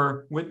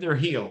over with their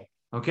heel.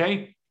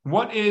 Okay, so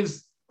what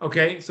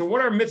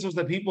are mitzvos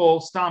that people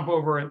stomp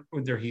over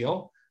with their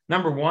heel?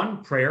 Number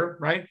one, prayer,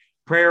 right?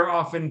 Prayer,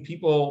 often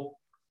people,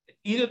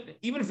 even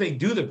if they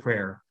do the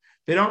prayer,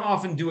 they don't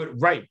often do it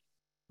right?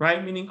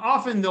 Meaning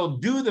often they'll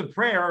do the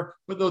prayer,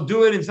 but they'll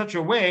do it in such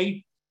a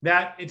way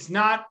that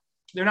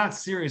they're not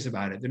serious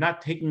about it. They're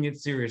not taking it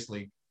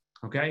seriously.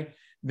 Okay.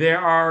 There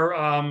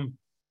are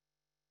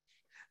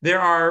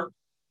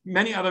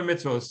many other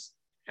mitzvos.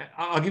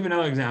 I'll give you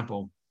another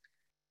example.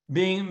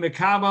 Being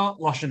mekaba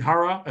lashon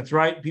hara. That's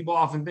right. People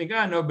often think,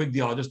 no big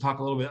deal. I'll just talk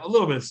a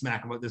little bit of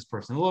smack about this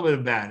person, a little bit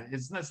of bad.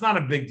 It's not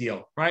a big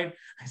deal, right?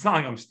 It's not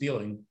like I'm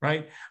stealing,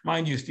 right?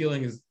 Mind you,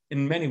 stealing is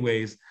in many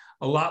ways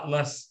a lot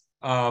less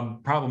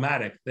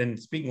problematic than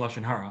speaking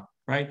lashon hara,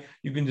 right?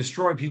 You can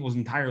destroy people's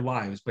entire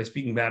lives by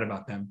speaking bad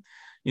about them.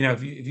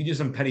 If you do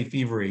some petty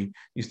thievery,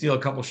 you steal a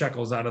couple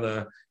shekels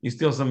you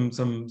steal some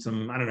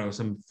I don't know,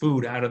 some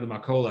food out of the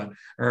makola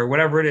or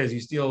whatever it is.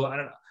 You steal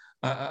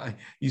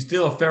you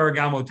steal a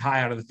Ferragamo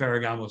tie out of the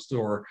Ferragamo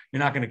store.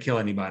 You're not going to kill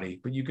anybody,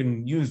 but you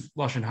can use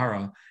lashon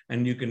hara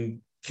and you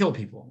can kill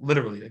people,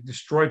 literally, like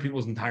destroy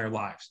people's entire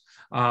lives.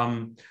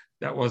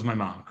 That was my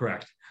mom,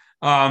 correct?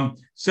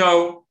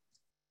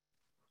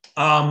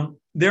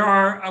 There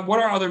are, what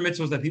are other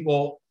mitzvahs that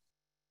people,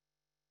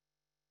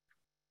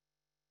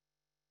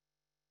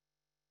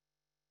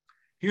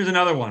 here's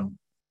another one,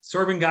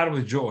 serving God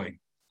with joy.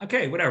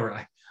 Okay,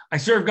 whatever. I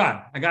serve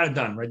God. I got it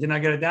done, right? Didn't I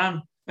get it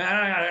down?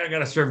 I got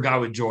to serve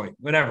God with joy,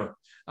 whatever.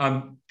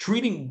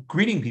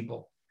 Greeting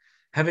people,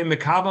 having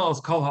mekabel as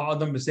kol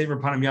ha'adam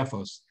b'sever panim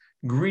yafos,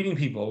 greeting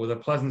people with a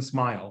pleasant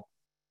smile,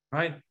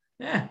 right?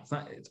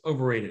 It's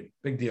overrated.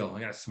 Big deal.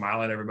 I got to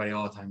smile at everybody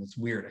all the time. It's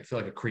weird. I feel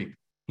like a creep.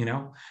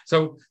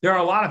 So there are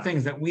a lot of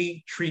things that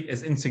we treat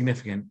as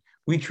insignificant,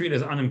 we treat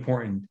as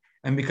unimportant,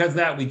 and because of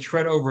that, we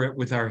tread over it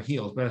with our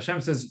heels. But Hashem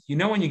says,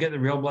 when you get the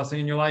real blessing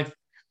in your life,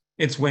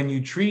 it's when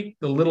you treat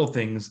the little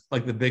things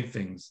like the big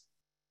things.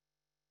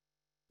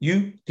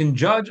 You can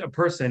judge a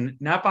person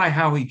not by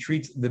how he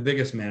treats the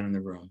biggest man in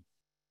the room,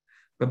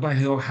 but by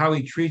how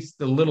he treats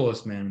the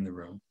littlest man in the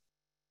room.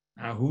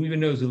 Who even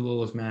knows who the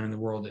littlest man in the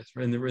world is,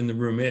 in the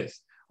room is?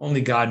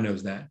 Only God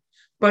knows that.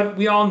 But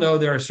we all know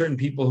there are certain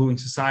people who in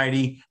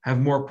society have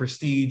more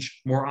prestige,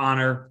 more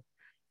honor.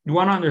 You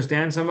want to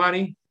understand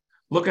somebody?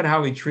 Look at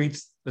how he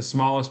treats the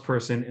smallest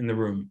person in the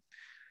room.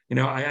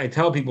 I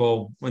tell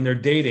people when they're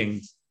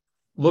dating,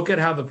 look at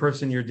how the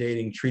person you're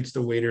dating treats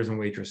the waiters and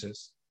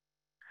waitresses.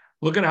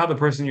 Look at how the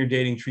person you're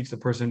dating treats the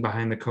person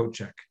behind the coat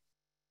check.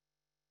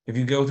 If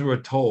you go through a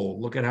toll,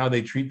 look at how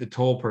they treat the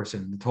toll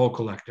person, the toll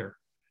collector,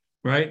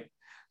 right?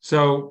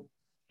 So,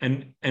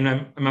 and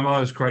my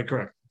mother is quite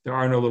correct. There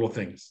are no little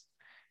things.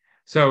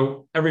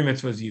 So every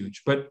mitzvah is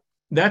huge, but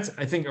that's,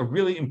 I think, a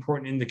really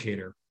important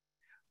indicator.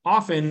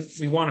 Often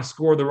we want to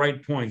score the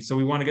right points, so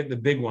we want to get the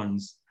big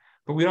ones,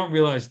 but we don't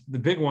realize the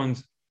big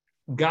ones,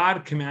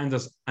 God commands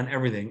us on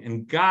everything,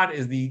 and God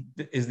is the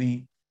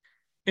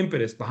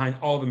impetus behind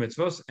all the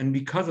mitzvahs, and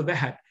because of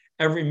that,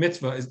 every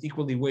mitzvah is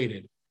equally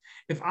weighted.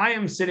 If I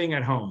am sitting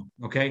at home,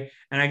 okay,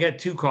 and I get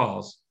two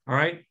calls, all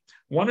right,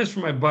 one is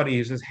from my buddy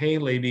who says, "Hey,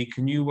 lady,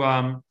 can you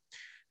go?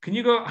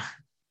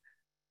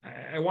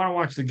 I want to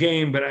watch the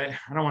game, but I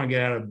don't want to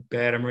get out of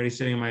bed. I'm already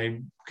sitting in my,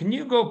 can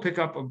you go pick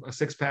up a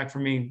six pack for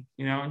me,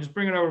 and just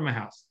bring it over to my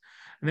house?"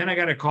 And then I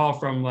got a call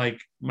from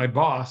like my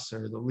boss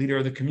or the leader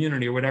of the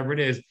community or whatever it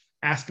is,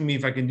 asking me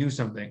if I can do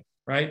something,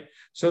 right?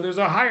 So there's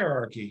a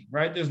hierarchy,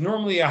 right? There's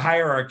normally a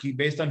hierarchy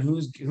based on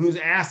who's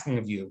asking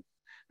of you.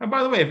 And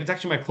by the way, if it's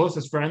actually my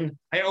closest friend,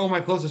 I owe my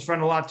closest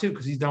friend a lot too,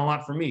 because he's done a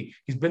lot for me.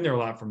 He's been there a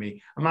lot for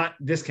me. I'm not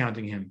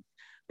discounting him.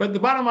 But the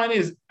bottom line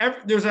is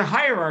there's a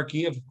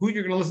hierarchy of who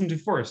you're going to listen to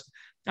first.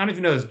 I don't know if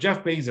you know this,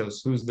 Jeff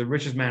Bezos, who's the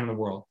richest man in the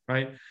world,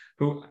 right?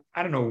 Who,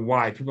 I don't know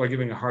why people are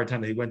giving a hard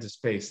time that he went to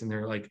space. And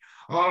they're like,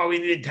 oh, we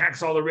need to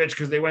tax all the rich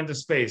because they went to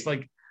space.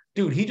 Like,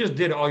 dude, he just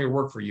did all your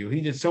work for you.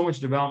 He did so much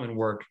development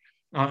work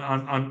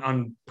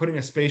on putting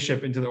a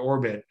spaceship into the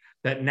orbit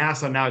that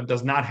NASA now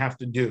does not have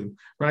to do,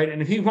 right?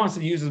 And if he wants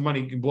to use his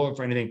money, he can blow it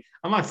for anything.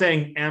 I'm not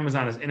saying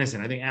Amazon is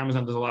innocent. I think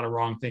Amazon does a lot of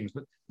wrong things,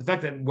 but the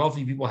fact that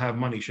wealthy people have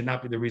money should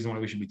not be the reason why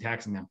we should be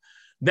taxing them.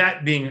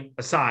 That being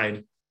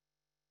aside,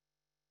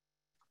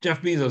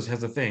 Jeff Bezos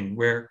has a thing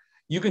where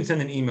you can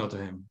send an email to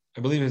him.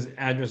 I believe his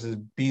address is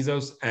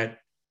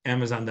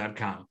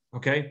bezos@amazon.com,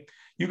 okay?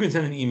 You can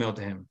send an email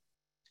to him.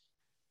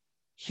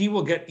 He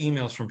will get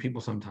emails from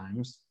people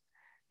sometimes,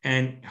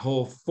 and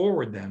he'll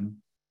forward them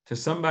to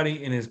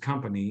somebody in his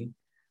company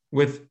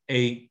with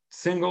a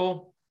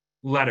single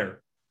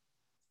letter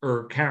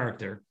or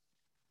character.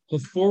 He'll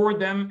forward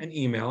them an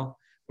email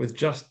with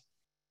just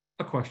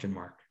a question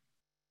mark.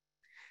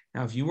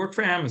 Now, if you work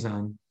for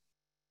Amazon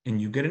and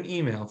you get an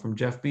email from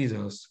Jeff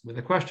Bezos with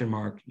a question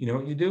mark, you know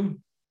what you do?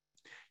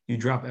 You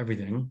drop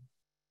everything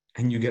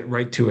and you get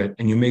right to it,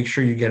 and you make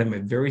sure you get him a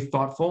very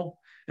thoughtful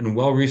and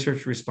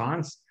well-researched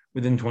response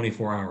within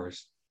 24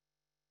 hours.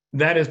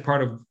 That is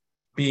part of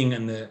being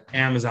in the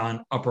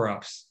Amazon upper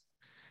ups.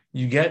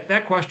 You get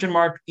that question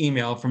mark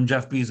email from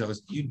Jeff Bezos.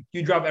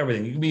 You drop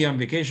everything. You can be on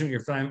vacation with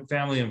your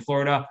family in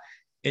Florida.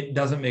 It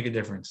doesn't make a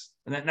difference.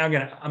 And that, now,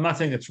 again, I'm not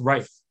saying that's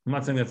right. I'm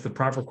not saying that's the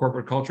proper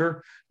corporate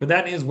culture, but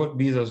that is what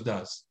Bezos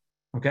does.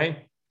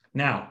 Okay?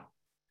 Now,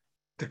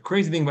 the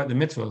crazy thing about the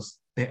mitzvos,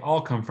 they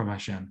all come from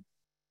Hashem.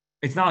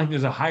 It's not like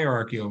there's a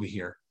hierarchy over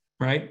here,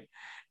 right?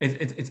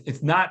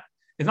 It's not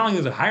like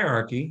there's a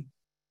hierarchy.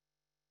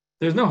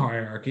 There's no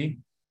hierarchy.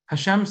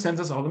 Hashem sends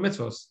us all the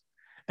mitzvos.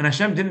 And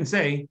Hashem didn't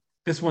say,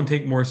 this one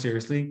take more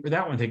seriously or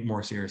that one take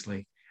more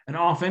seriously. And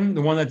often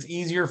the one that's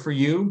easier for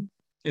you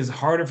is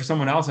harder for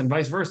someone else and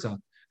vice versa.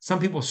 Some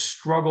people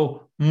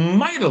struggle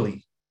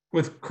mightily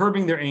with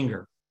curbing their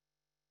anger,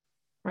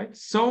 right?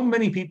 So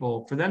many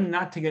people, for them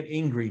not to get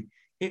angry,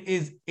 it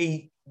is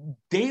a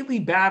daily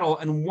battle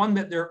and one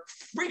that they're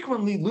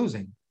frequently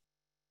losing.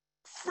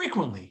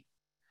 Frequently.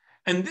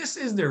 And this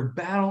is their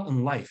battle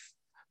in life.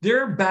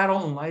 Their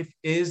battle in life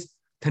is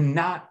to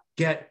not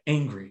get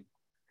angry.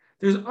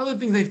 There's other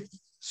things they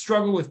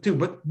struggle with too,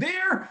 but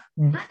their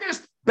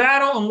biggest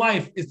battle in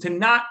life is to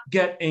not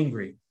get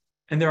angry.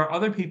 And there are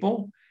other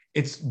people,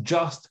 it's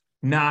just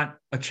not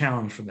a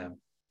challenge for them.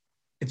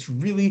 It's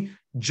really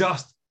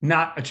just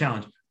not a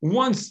challenge.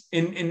 Once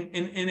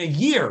in a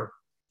year,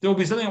 there will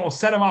be something that will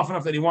set him off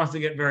enough that he wants to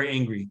get very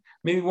angry.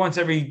 Maybe once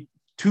every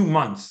 2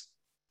 months.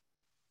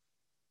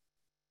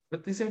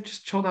 But these are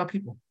just chilled out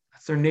people.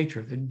 That's their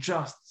nature. They're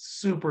just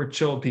super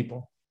chilled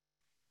people.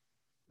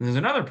 And there's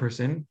another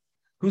person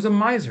who's a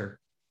miser.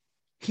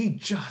 He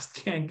just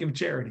can't give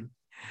charity.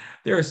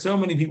 There are so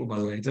many people, by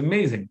the way, it's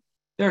amazing.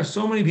 There are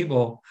so many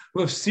people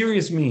who have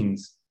serious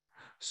means,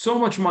 so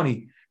much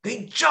money,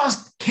 they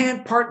just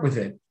can't part with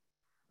it.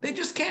 They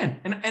just can't.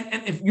 And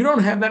if you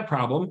don't have that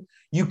problem,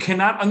 you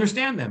cannot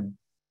understand them.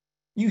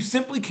 You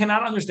simply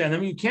cannot understand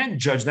them. You can't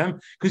judge them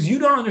because you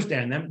don't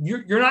understand them.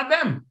 You're not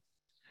them.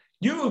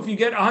 You, if you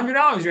get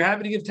 $100, you're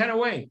happy to give 10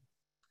 away.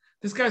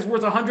 This guy's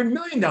worth $100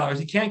 million.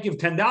 He can't give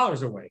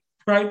 $10 away,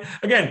 right?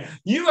 Again,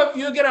 you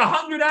get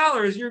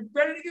 $100. You're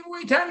ready to give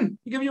away 10.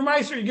 You give your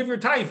miser, you give your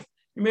tithe.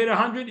 You made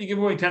 100, you give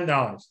away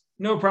 $10.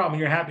 No problem.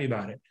 You're happy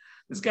about it.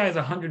 This guy has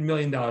 $100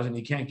 million and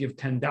he can't give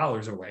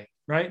 $10 away,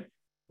 right?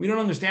 We don't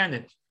understand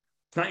it.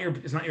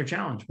 It's not your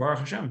challenge. Baruch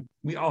Hashem.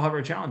 We all have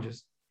our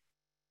challenges.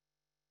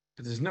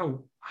 But there's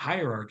no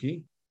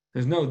hierarchy.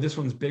 There's no, this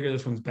one's bigger,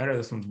 this one's better,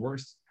 this one's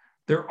worse.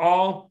 They're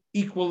all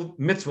equal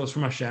mitzvahs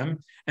from Hashem.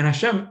 And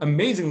Hashem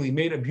amazingly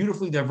made a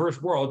beautifully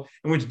diverse world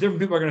in which different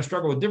people are going to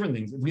struggle with different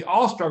things. If we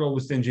all struggle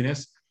with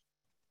stinginess,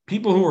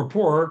 people who are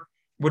poor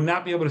would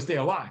not be able to stay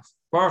alive.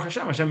 Baruch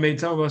Hashem, Hashem made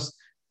some of us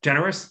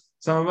generous,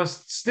 some of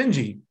us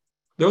stingy.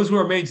 Those who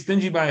are made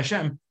stingy by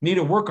Hashem need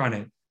to work on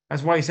it.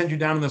 That's why he sent you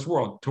down in this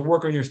world, to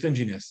work on your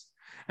stinginess.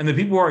 And the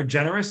people who are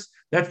generous,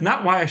 that's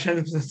not why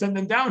Hashem sent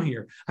them down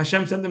here.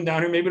 Hashem sent them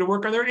down here maybe to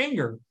work on their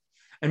anger.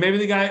 And maybe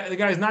the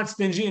guy is not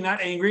stingy and not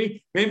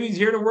angry. Maybe he's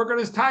here to work on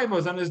his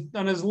taivos,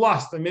 on his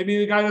lust. And maybe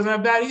the guy doesn't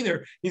have that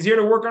either. He's here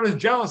to work on his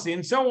jealousy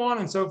and so on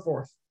and so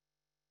forth.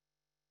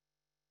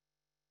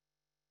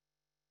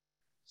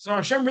 So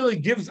Hashem really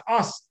gives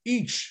us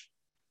each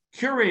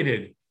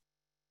curated,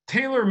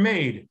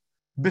 tailor-made,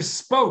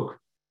 bespoke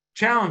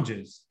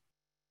challenges.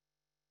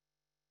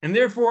 And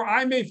therefore,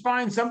 I may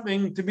find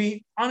something to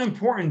be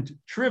unimportant,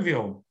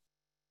 trivial.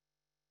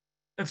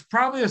 That's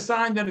probably a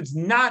sign that it's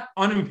not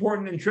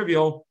unimportant and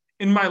trivial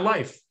in my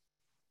life,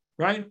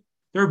 right?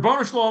 There are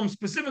Bono Shalom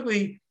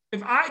specifically,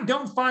 if I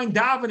don't find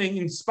davening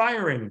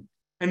inspiring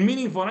and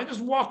meaningful, and I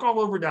just walk all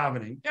over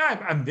davening.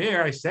 Yeah, I'm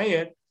there, I say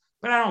it,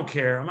 but I don't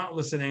care. I'm not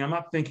listening. I'm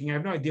not thinking. I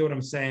have no idea what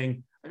I'm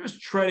saying. I'm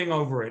just treading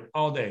over it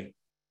all day.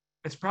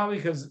 It's probably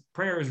because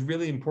prayer is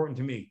really important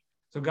to me.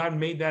 So God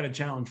made that a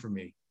challenge for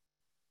me.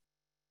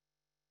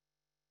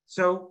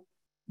 So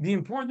the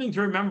important thing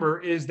to remember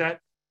is that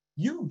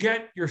you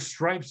get your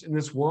stripes in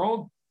this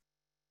world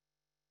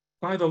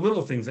by the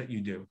little things that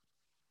you do,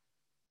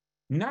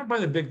 not by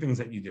the big things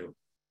that you do.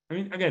 I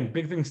mean, again,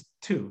 big things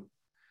too,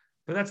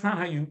 but that's not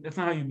how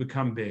you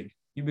become big.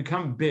 You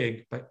become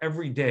big by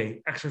every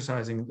day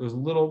exercising those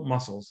little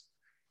muscles.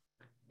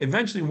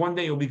 Eventually, one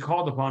day you'll be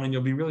called upon and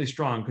you'll be really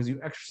strong because you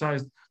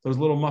exercised those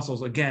little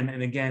muscles again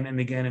and again and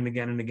again and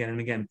again and again and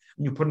again.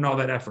 And you put in all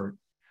that effort.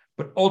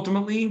 But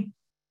ultimately,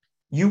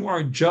 you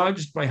are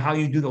judged by how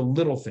you do the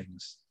little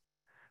things.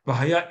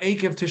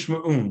 Eikev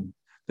tishma'un,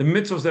 the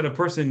mitzvahs that a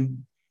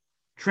person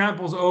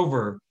tramples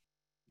over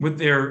with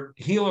their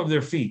heel of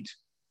their feet.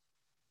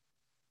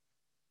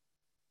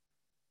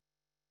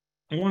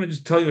 I want to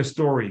just tell you a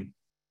story.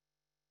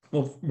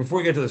 Well, before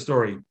we get to the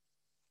story,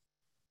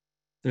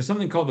 there's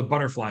something called the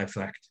butterfly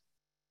effect,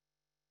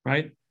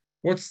 right?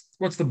 What's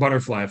the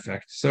butterfly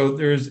effect? So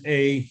there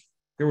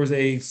was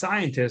a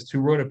scientist who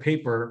wrote a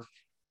paper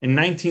in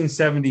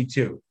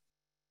 1972.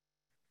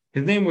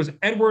 His name was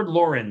Edward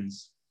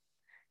Lorenz.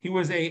 He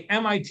was a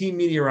MIT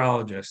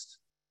meteorologist,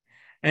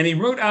 and he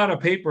wrote out a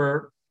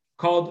paper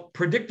called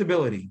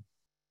predictability.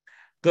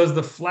 Does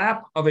the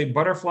flap of a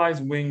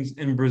butterfly's wings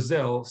in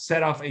Brazil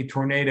set off a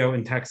tornado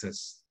in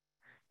Texas?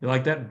 You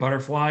like that?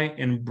 Butterfly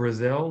in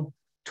Brazil,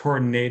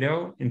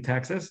 tornado in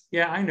Texas?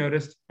 Yeah, I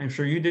noticed. I'm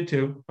sure you did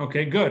too.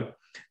 Okay, good.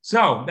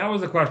 So that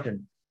was the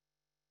question.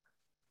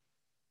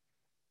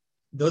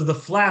 Does the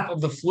flap of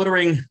the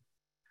flittering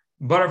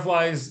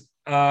butterfly's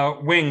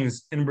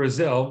wings in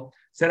Brazil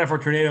set off a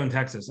tornado in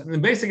Texas? And the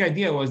basic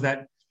idea was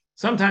that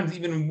sometimes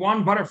even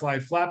one butterfly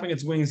flapping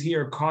its wings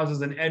here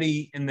causes an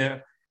eddy in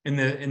the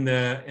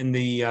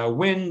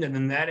wind, and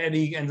then that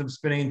eddy ends up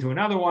spinning into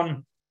another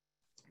one,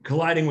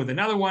 colliding with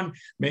another one,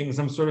 making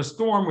some sort of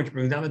storm, which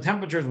brings down the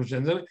temperatures, which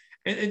ends up.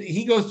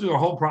 He goes through a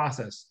whole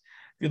process.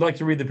 If you'd like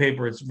to read the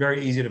paper, it's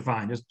very easy to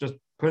find. Just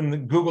put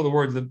in Google the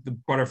words the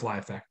butterfly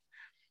effect.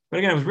 But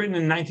again, it was written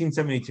in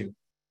 1972.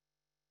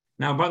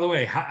 Now, by the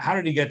way, how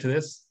did he get to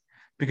this?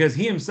 Because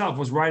he himself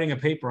was writing a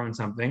paper on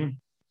something,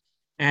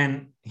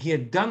 and he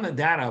had done the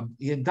data,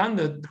 he had done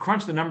the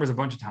crunch the numbers a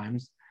bunch of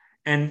times,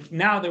 and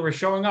now they were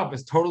showing up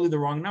as totally the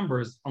wrong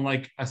numbers on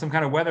like some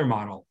kind of weather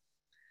model.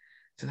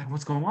 So like,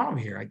 what's going on over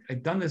here?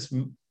 I've done this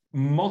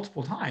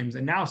multiple times,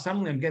 and now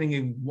suddenly I'm getting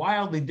a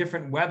wildly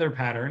different weather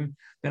pattern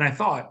than I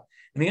thought.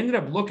 And he ended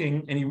up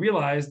looking, and he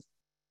realized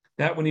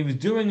that when he was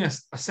doing a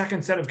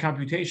second set of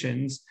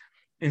computations,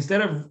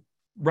 instead of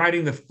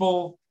writing the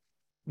full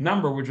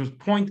number, which was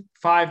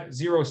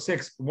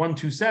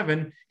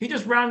 0.506127, he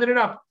just rounded it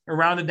up or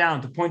rounded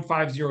down to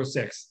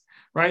 0.506,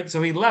 right? So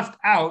he left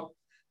out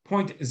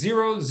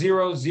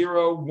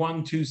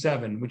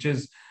 0.000127, which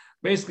is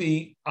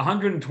basically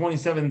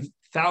 127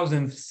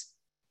 thousandths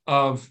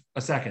of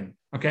a second,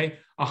 okay?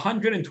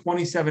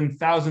 127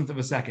 thousandth of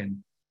a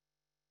second.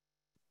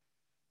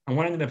 And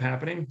what ended up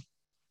happening?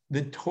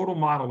 The total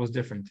model was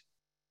different.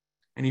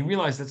 And he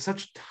realized that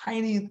such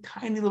tiny,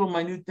 tiny little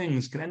minute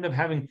things can end up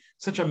having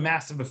such a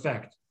massive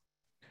effect.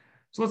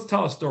 So let's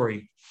tell a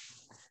story.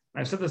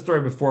 I've said this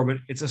story before, but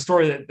it's a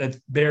story that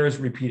bears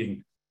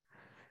repeating.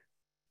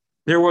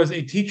 There was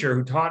a teacher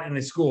who taught in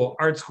a school,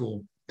 art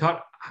school,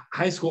 taught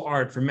high school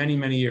art for many,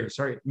 many years.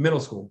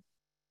 Middle school.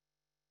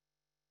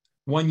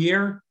 One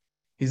year,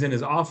 he's in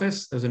his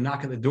office. There's a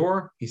knock at the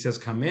door. He says,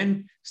 "Come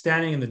in."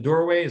 Standing in the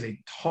doorway is a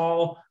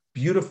tall,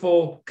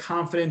 beautiful,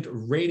 confident,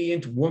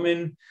 radiant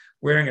woman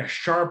wearing a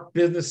sharp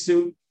business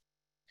suit.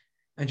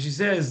 And she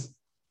says,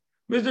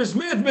 Mr.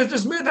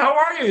 Smith, how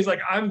are you? He's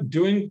like, "I'm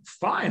doing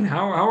fine.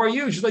 How are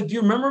you?" She's like, "Do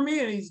you remember me?"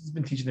 And he's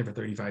been teaching there for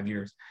 35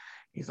 years.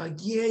 He's like,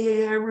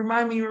 yeah.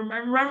 Remind me,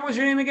 what's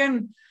your name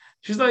again?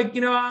 She's like,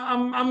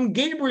 I'm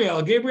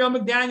Gabriel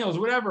McDaniels,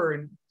 whatever.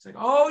 And it's like,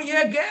 "Oh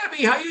yeah,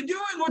 Gabby, how you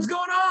doing? What's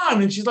going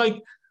on?" And she's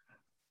like,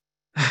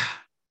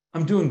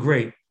 "I'm doing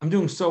great. I'm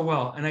doing so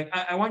well. And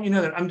I want you to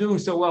know that I'm doing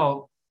so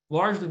well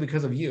largely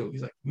because of you."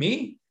 He's like,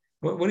 "Me?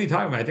 What are you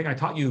talking about? I think I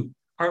taught you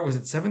art. Was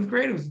it seventh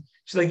grade?"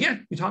 She's like, "Yeah,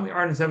 you taught me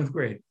art in seventh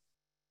grade."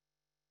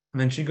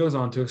 And then she goes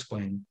on to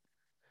explain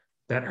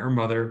that her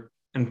mother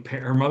and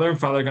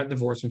father got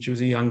divorced when she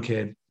was a young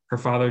kid. Her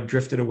father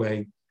drifted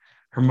away.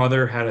 Her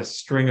mother had a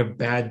string of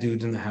bad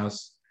dudes in the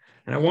house.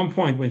 And at one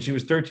point, when she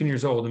was 13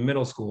 years old in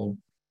middle school,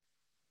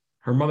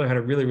 her mother had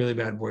a really, really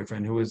bad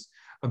boyfriend who was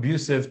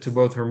abusive to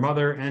both her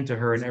mother and to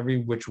her in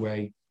every which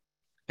way.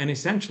 And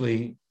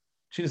essentially,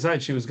 she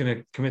decided she was going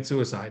to commit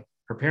suicide.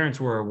 Her parents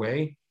were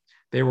away.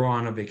 They were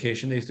on a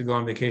vacation. They used to go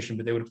on vacation,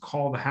 but they would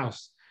call the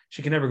house.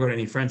 She could never go to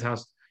any friend's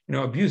house.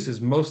 Abuse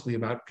is mostly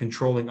about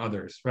controlling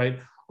others, right?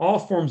 All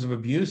forms of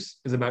abuse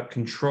is about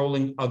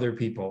controlling other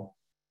people,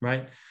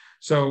 right?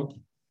 So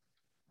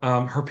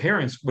her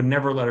parents would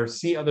never let her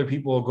see other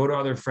people, go to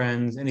other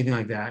friends, anything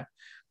like that.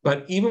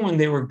 But even when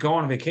they would go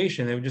on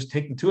vacation, they would just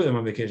take the two of them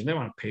on vacation. They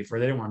didn't want to pay for it.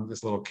 They didn't want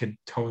this little kid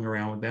towing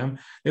around with them.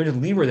 They would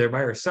just leave her there by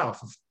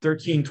herself,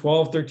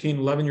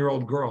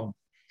 11-year-old girl.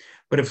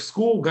 But if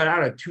school got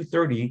out at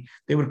 2:30,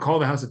 they would call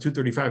the house at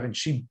 2:35, and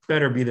she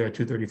better be there at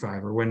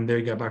 2:35, or when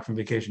they got back from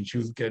vacation, she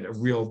would get a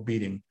real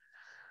beating.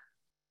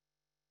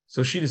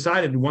 So she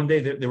decided one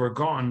day that they were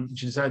gone.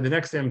 She decided the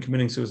next day, I'm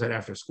committing suicide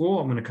after school.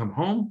 I'm going to come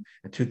home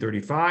at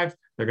 2:35.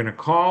 They're going to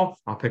call.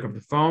 I'll pick up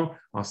the phone.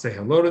 I'll say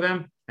hello to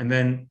them. And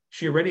then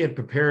she already had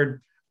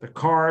prepared the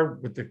car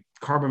with the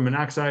carbon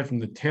monoxide from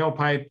the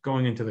tailpipe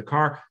going into the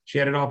car. She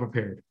had it all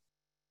prepared.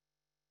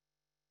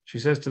 She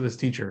says to this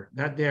teacher,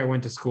 "That day I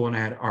went to school and I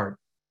had art,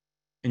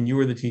 and you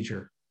were the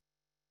teacher.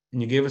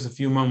 And you gave us a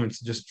few moments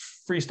to just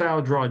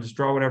freestyle draw, just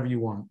draw whatever you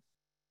want.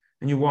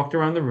 And you walked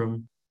around the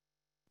room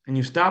and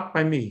you stopped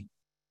by me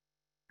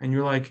and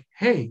you're like,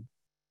 'Hey,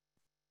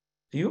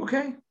 are you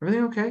okay?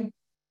 Everything okay?'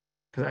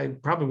 Because I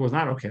probably was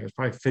not okay. I was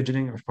probably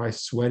fidgeting. I was probably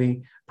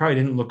sweaty. Probably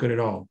didn't look good at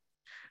all.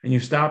 And you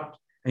stopped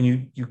and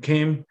you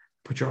came,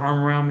 put your arm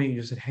around me.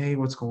 You said, 'Hey,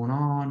 what's going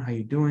on? How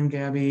you doing,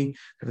 Gabby?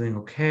 Everything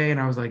okay?' And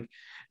I was like,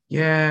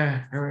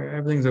 'Yeah,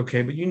 everything's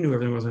okay.' But you knew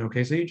everything wasn't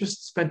okay. So you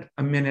just spent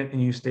a minute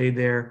and you stayed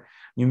there.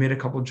 You made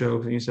a couple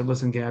jokes and you said,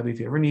 'Listen, Gabby, if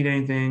you ever need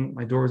anything,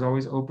 my door is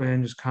always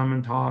open. Just come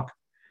and talk.'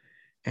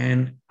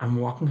 And I'm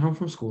walking home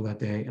from school that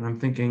day and I'm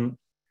thinking,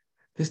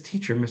 this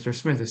teacher, Mr.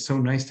 Smith, is so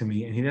nice to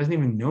me and he doesn't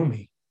even know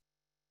me.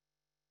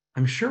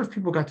 I'm sure if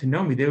people got to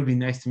know me, they would be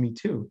nice to me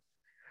too.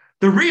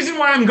 The reason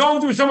why I'm going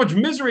through so much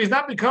misery is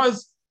not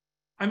because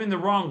I'm in the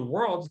wrong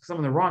world, it's because I'm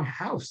in the wrong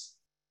house.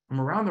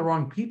 I'm around the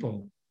wrong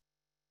people.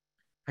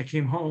 I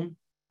came home.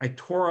 I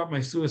tore up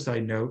my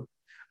suicide note.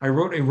 I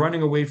wrote a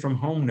running away from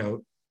home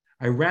note.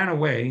 I ran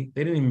away.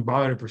 They didn't even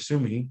bother to pursue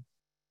me.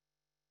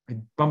 I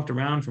bumped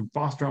around from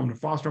foster home to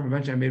foster home.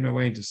 Eventually, I made my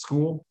way into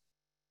school.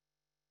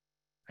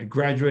 I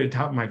graduated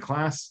top of my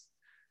class.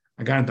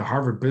 I got into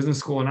Harvard Business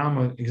School, and I'm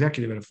an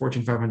executive at a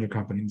Fortune 500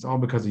 company. It's all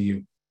because of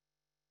you.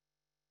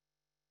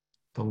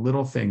 The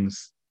little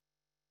things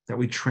that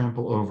we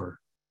trample over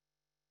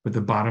with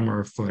the bottom of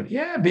our foot.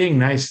 Yeah, being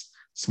nice,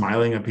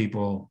 smiling at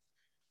people,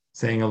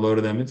 saying hello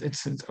to them.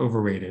 It's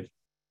overrated.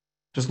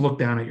 Just look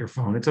down at your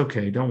phone. It's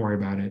okay. Don't worry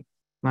about it.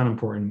 Not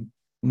important.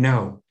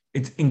 No,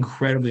 it's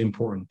incredibly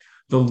important.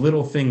 The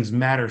little things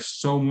matter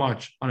so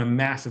much on a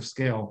massive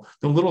scale.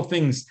 The little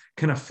things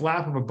can a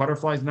flap of a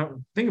butterfly's.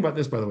 Now, think about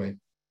this, by the way.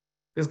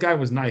 This guy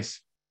was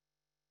nice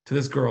to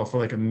this girl for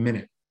like a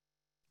minute.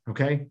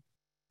 Okay.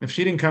 If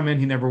she didn't come in,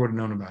 he never would have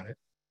known about it.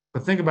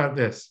 But think about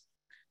this.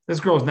 This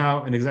girl is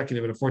now an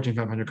executive at a Fortune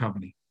 500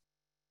 company.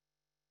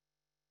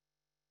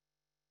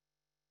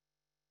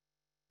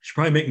 She's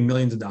probably making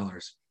millions of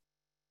dollars.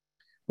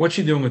 What's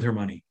she doing with her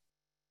money?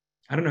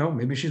 I don't know.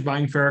 Maybe she's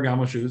buying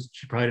Ferragamo shoes.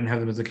 She probably didn't have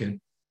them as a kid.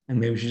 And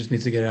maybe she just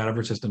needs to get it out of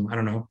her system. I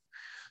don't know.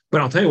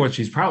 But I'll tell you what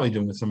she's probably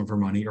doing with some of her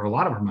money, or a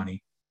lot of her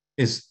money,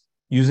 is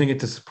using it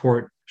to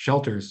support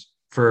shelters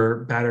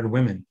for battered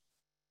women.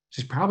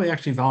 She's probably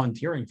actually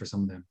volunteering for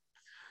some of them.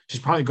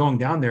 She's probably going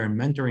down there and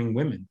mentoring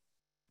women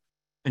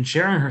and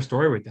sharing her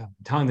story with them,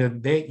 telling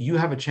them you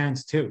have a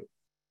chance too.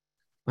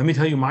 Let me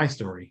tell you my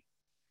story.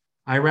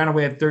 I ran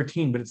away at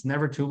 13, but it's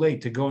never too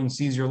late to go and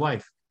seize your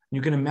life.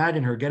 You can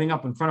imagine her getting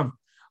up in front of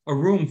a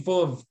room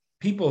full of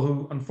people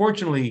who,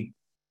 unfortunately,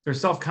 their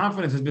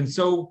self-confidence has been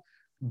so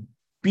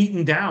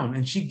beaten down.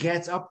 And she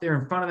gets up there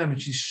in front of them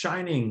and she's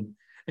shining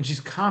and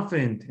she's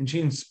confident and she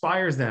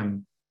inspires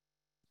them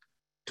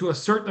to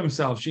assert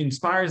themselves. She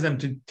inspires them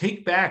to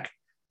take back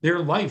their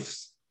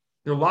lives.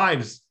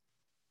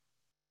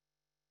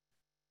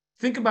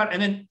 Think about,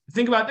 and then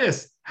think about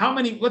this. How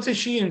many, let's say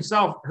she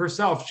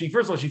herself, she,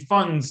 first of all, she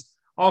funds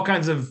all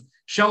kinds of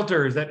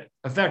shelters that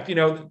affect,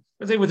 let's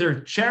say with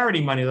her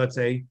charity money, let's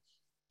say,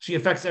 she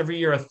affects every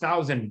year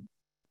 1,000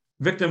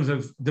 victims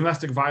of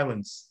domestic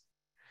violence.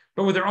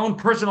 But with her own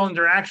personal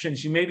interaction,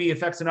 she maybe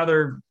affects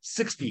another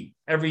 60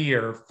 every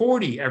year,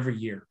 40 every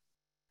year.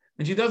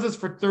 And she does this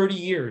for 30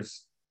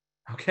 years.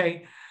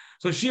 Okay.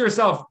 So she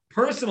herself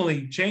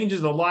personally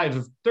changes the lives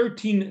of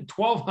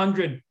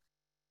 1,200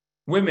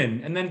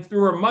 women. And then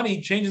through her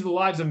money, changes the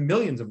lives of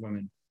millions of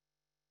women.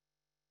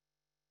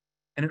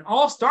 And it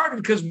all started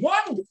because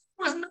one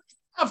was not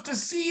enough to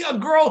see a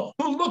girl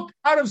who looked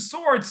out of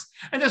sorts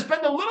and to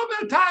spend a little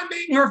bit of time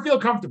making her feel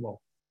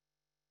comfortable.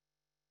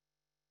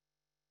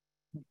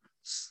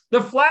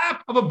 The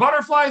flap of a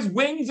butterfly's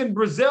wings in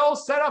Brazil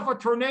set off a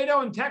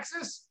tornado in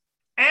Texas?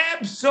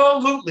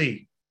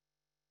 Absolutely.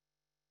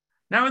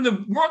 Now, in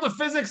the world of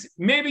physics,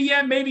 maybe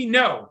yeah, maybe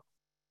no.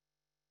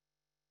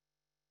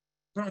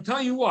 But I'll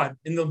tell you what,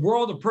 in the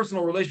world of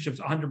personal relationships,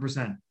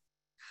 100%.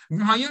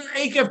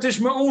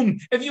 Eikev,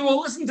 if you will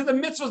listen to the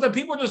mitzvahs that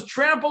people just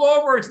trample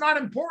over, it's not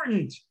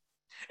important.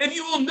 If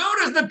you will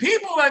notice the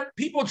people that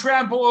people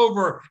trample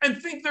over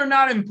and think they're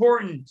not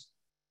important,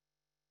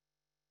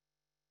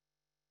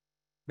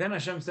 then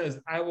Hashem says,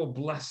 I will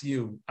bless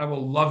you. I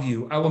will love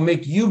you. I will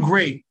make you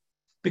great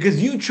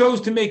because you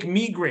chose to make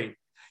me great.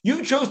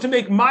 You chose to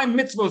make my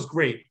mitzvahs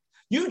great.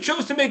 You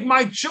chose to make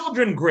my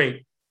children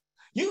great.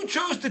 You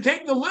chose to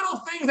take the little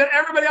things that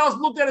everybody else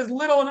looked at as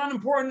little and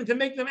unimportant and to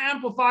make them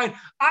amplified.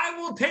 I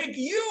will take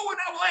you and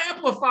I will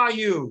amplify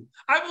you.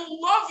 I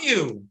will love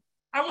you.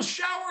 I will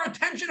shower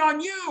attention on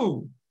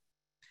you.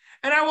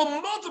 And I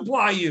will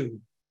multiply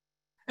you.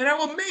 And I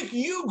will make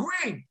you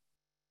great.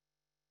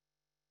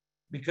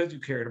 Because you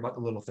cared about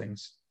the little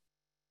things.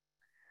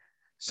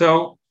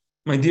 So,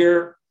 my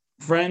dear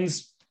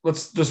friends,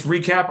 let's just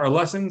recap our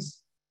lessons.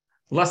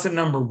 Lesson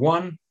number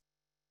 1,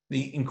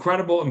 the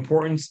incredible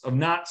importance of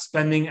not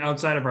spending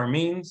outside of our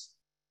means.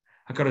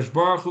 HaKadosh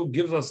Baruch Hu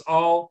gives us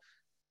all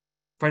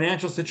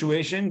financial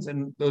situations,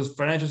 and those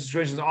financial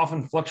situations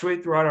often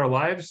fluctuate throughout our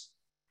lives.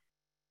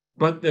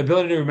 But the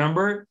ability to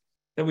remember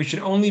that we should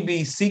only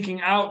be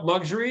seeking out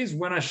luxuries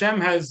when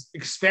Hashem has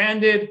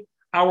expanded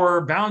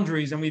our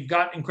boundaries and we've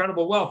got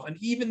incredible wealth. And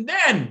even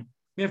then,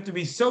 we have to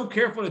be so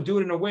careful to do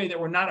it in a way that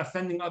we're not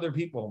offending other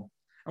people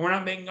and we're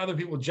not making other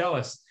people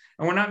jealous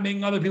and we're not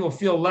making other people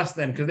feel less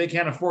than because they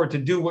can't afford to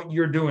do what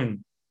you're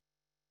doing.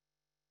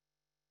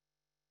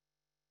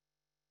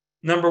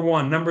 Number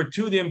 1. Number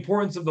 2, the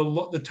importance of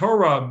the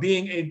Torah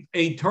being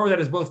a Torah that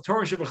is both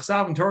Torah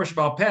Shebachsav and Torah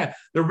Shebal Peh,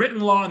 the written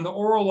law and the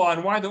oral law,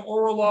 and why the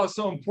oral law is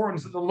so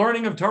important. So the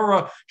learning of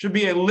Torah should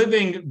be a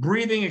living,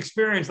 breathing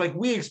experience like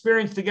we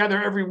experience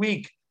together every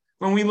week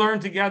when we learn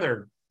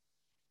together.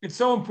 It's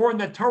so important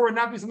that Torah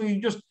not be something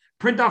you just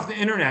print off the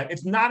internet.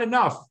 It's not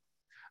enough.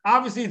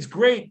 Obviously, it's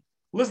great.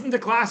 Listen to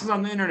classes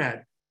on the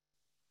internet.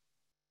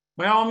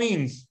 By all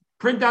means,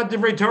 Print out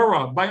Divrei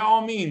Torah by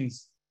all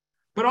means,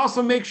 but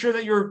also make sure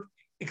that you're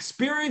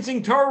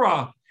experiencing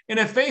Torah in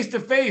a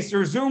face-to-face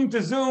or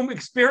Zoom-to-Zoom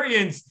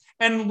experience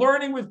and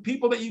learning with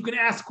people that you can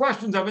ask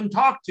questions of and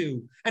talk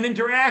to and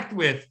interact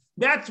with.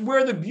 That's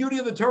where the beauty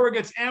of the Torah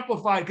gets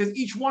amplified, because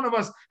each one of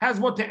us has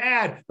what to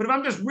add. But if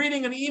I'm just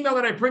reading an email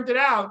that I printed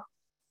out,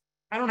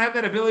 I don't have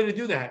that ability to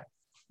do that.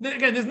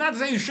 Again, this is not to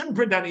say you shouldn't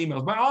print out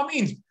emails. By all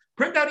means,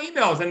 print out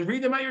emails and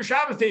read them at your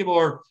Shabbos table,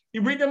 or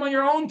you read them on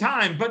your own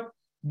time. But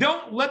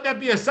don't let that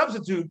be a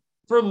substitute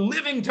for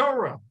living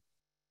Torah,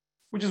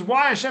 which is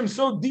why Hashem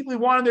so deeply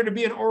wanted there to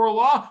be an oral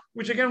law,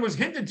 which again was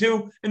hinted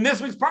to in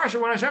this week's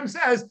parsha when Hashem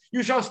says,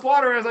 "You shall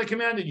slaughter as I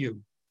commanded you,"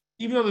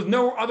 even though there's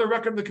no other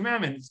record of the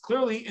commandment. It's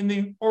clearly in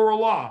the oral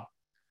law.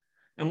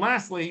 And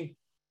lastly,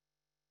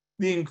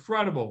 the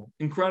incredible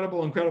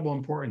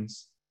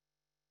importance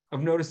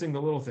of noticing the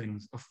little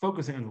things, of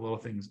focusing on the little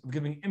things, of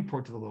giving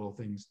import to the little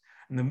things.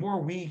 And the more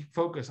we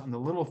focus on the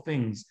little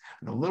things,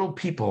 and the little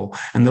people,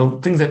 and the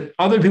things that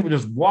other people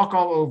just walk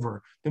all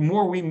over, the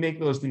more we make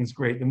those things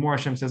great, the more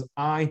Hashem says,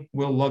 I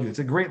will love you. It's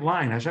a great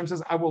line. Hashem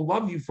says, I will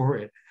love you for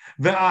it.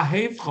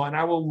 Ve'ahevcha, and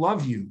I will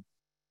love you,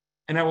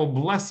 and I will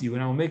bless you,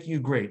 and I will make you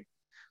great.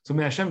 So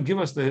may Hashem give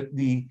us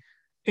the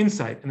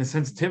insight and the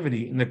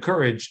sensitivity and the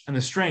courage and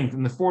the strength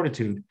and the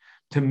fortitude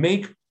to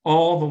make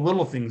all the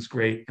little things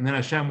great, and then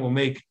Hashem will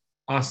make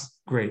us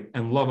great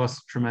and love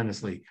us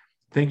tremendously.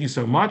 Thank you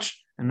so much.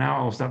 And now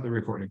I'll stop the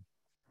recording.